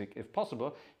music, if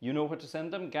possible. You know where to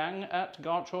send them,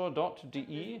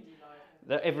 gang@gartshore.de.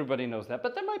 Everybody knows that,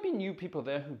 but there might be new people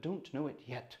there who don't know it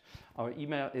yet. Our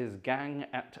email is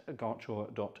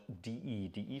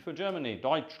gang@gartshore.de, DE for Germany,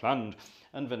 Deutschland,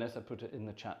 and Vanessa put it in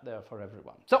the chat there for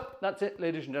everyone. So that's it,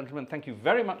 ladies and gentlemen. Thank you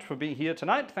very much for being here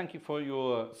tonight. Thank you for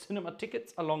your cinema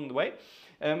tickets along the way.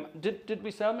 Did we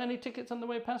sell many tickets on the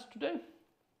way past today?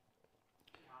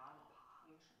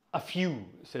 A few,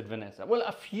 said Vanessa. Well,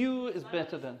 a few is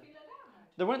better than...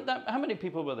 There weren't that... How many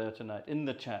people were there tonight in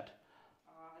the chat?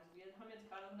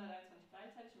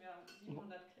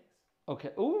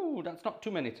 Okay, oh, that's not too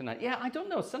many tonight. Yeah, I don't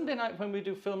know. Sunday night when we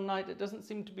do film night, it doesn't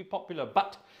seem to be popular,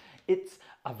 but it's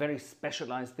a very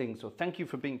specialized thing. So thank you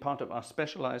for being part of our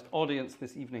specialized audience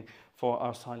this evening for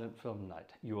our silent film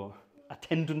night. Your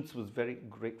attendance was very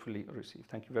gratefully received.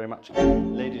 Thank you very much,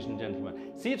 ladies and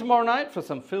gentlemen. See you tomorrow night for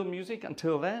some film music.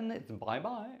 Until then, it's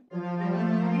bye-bye.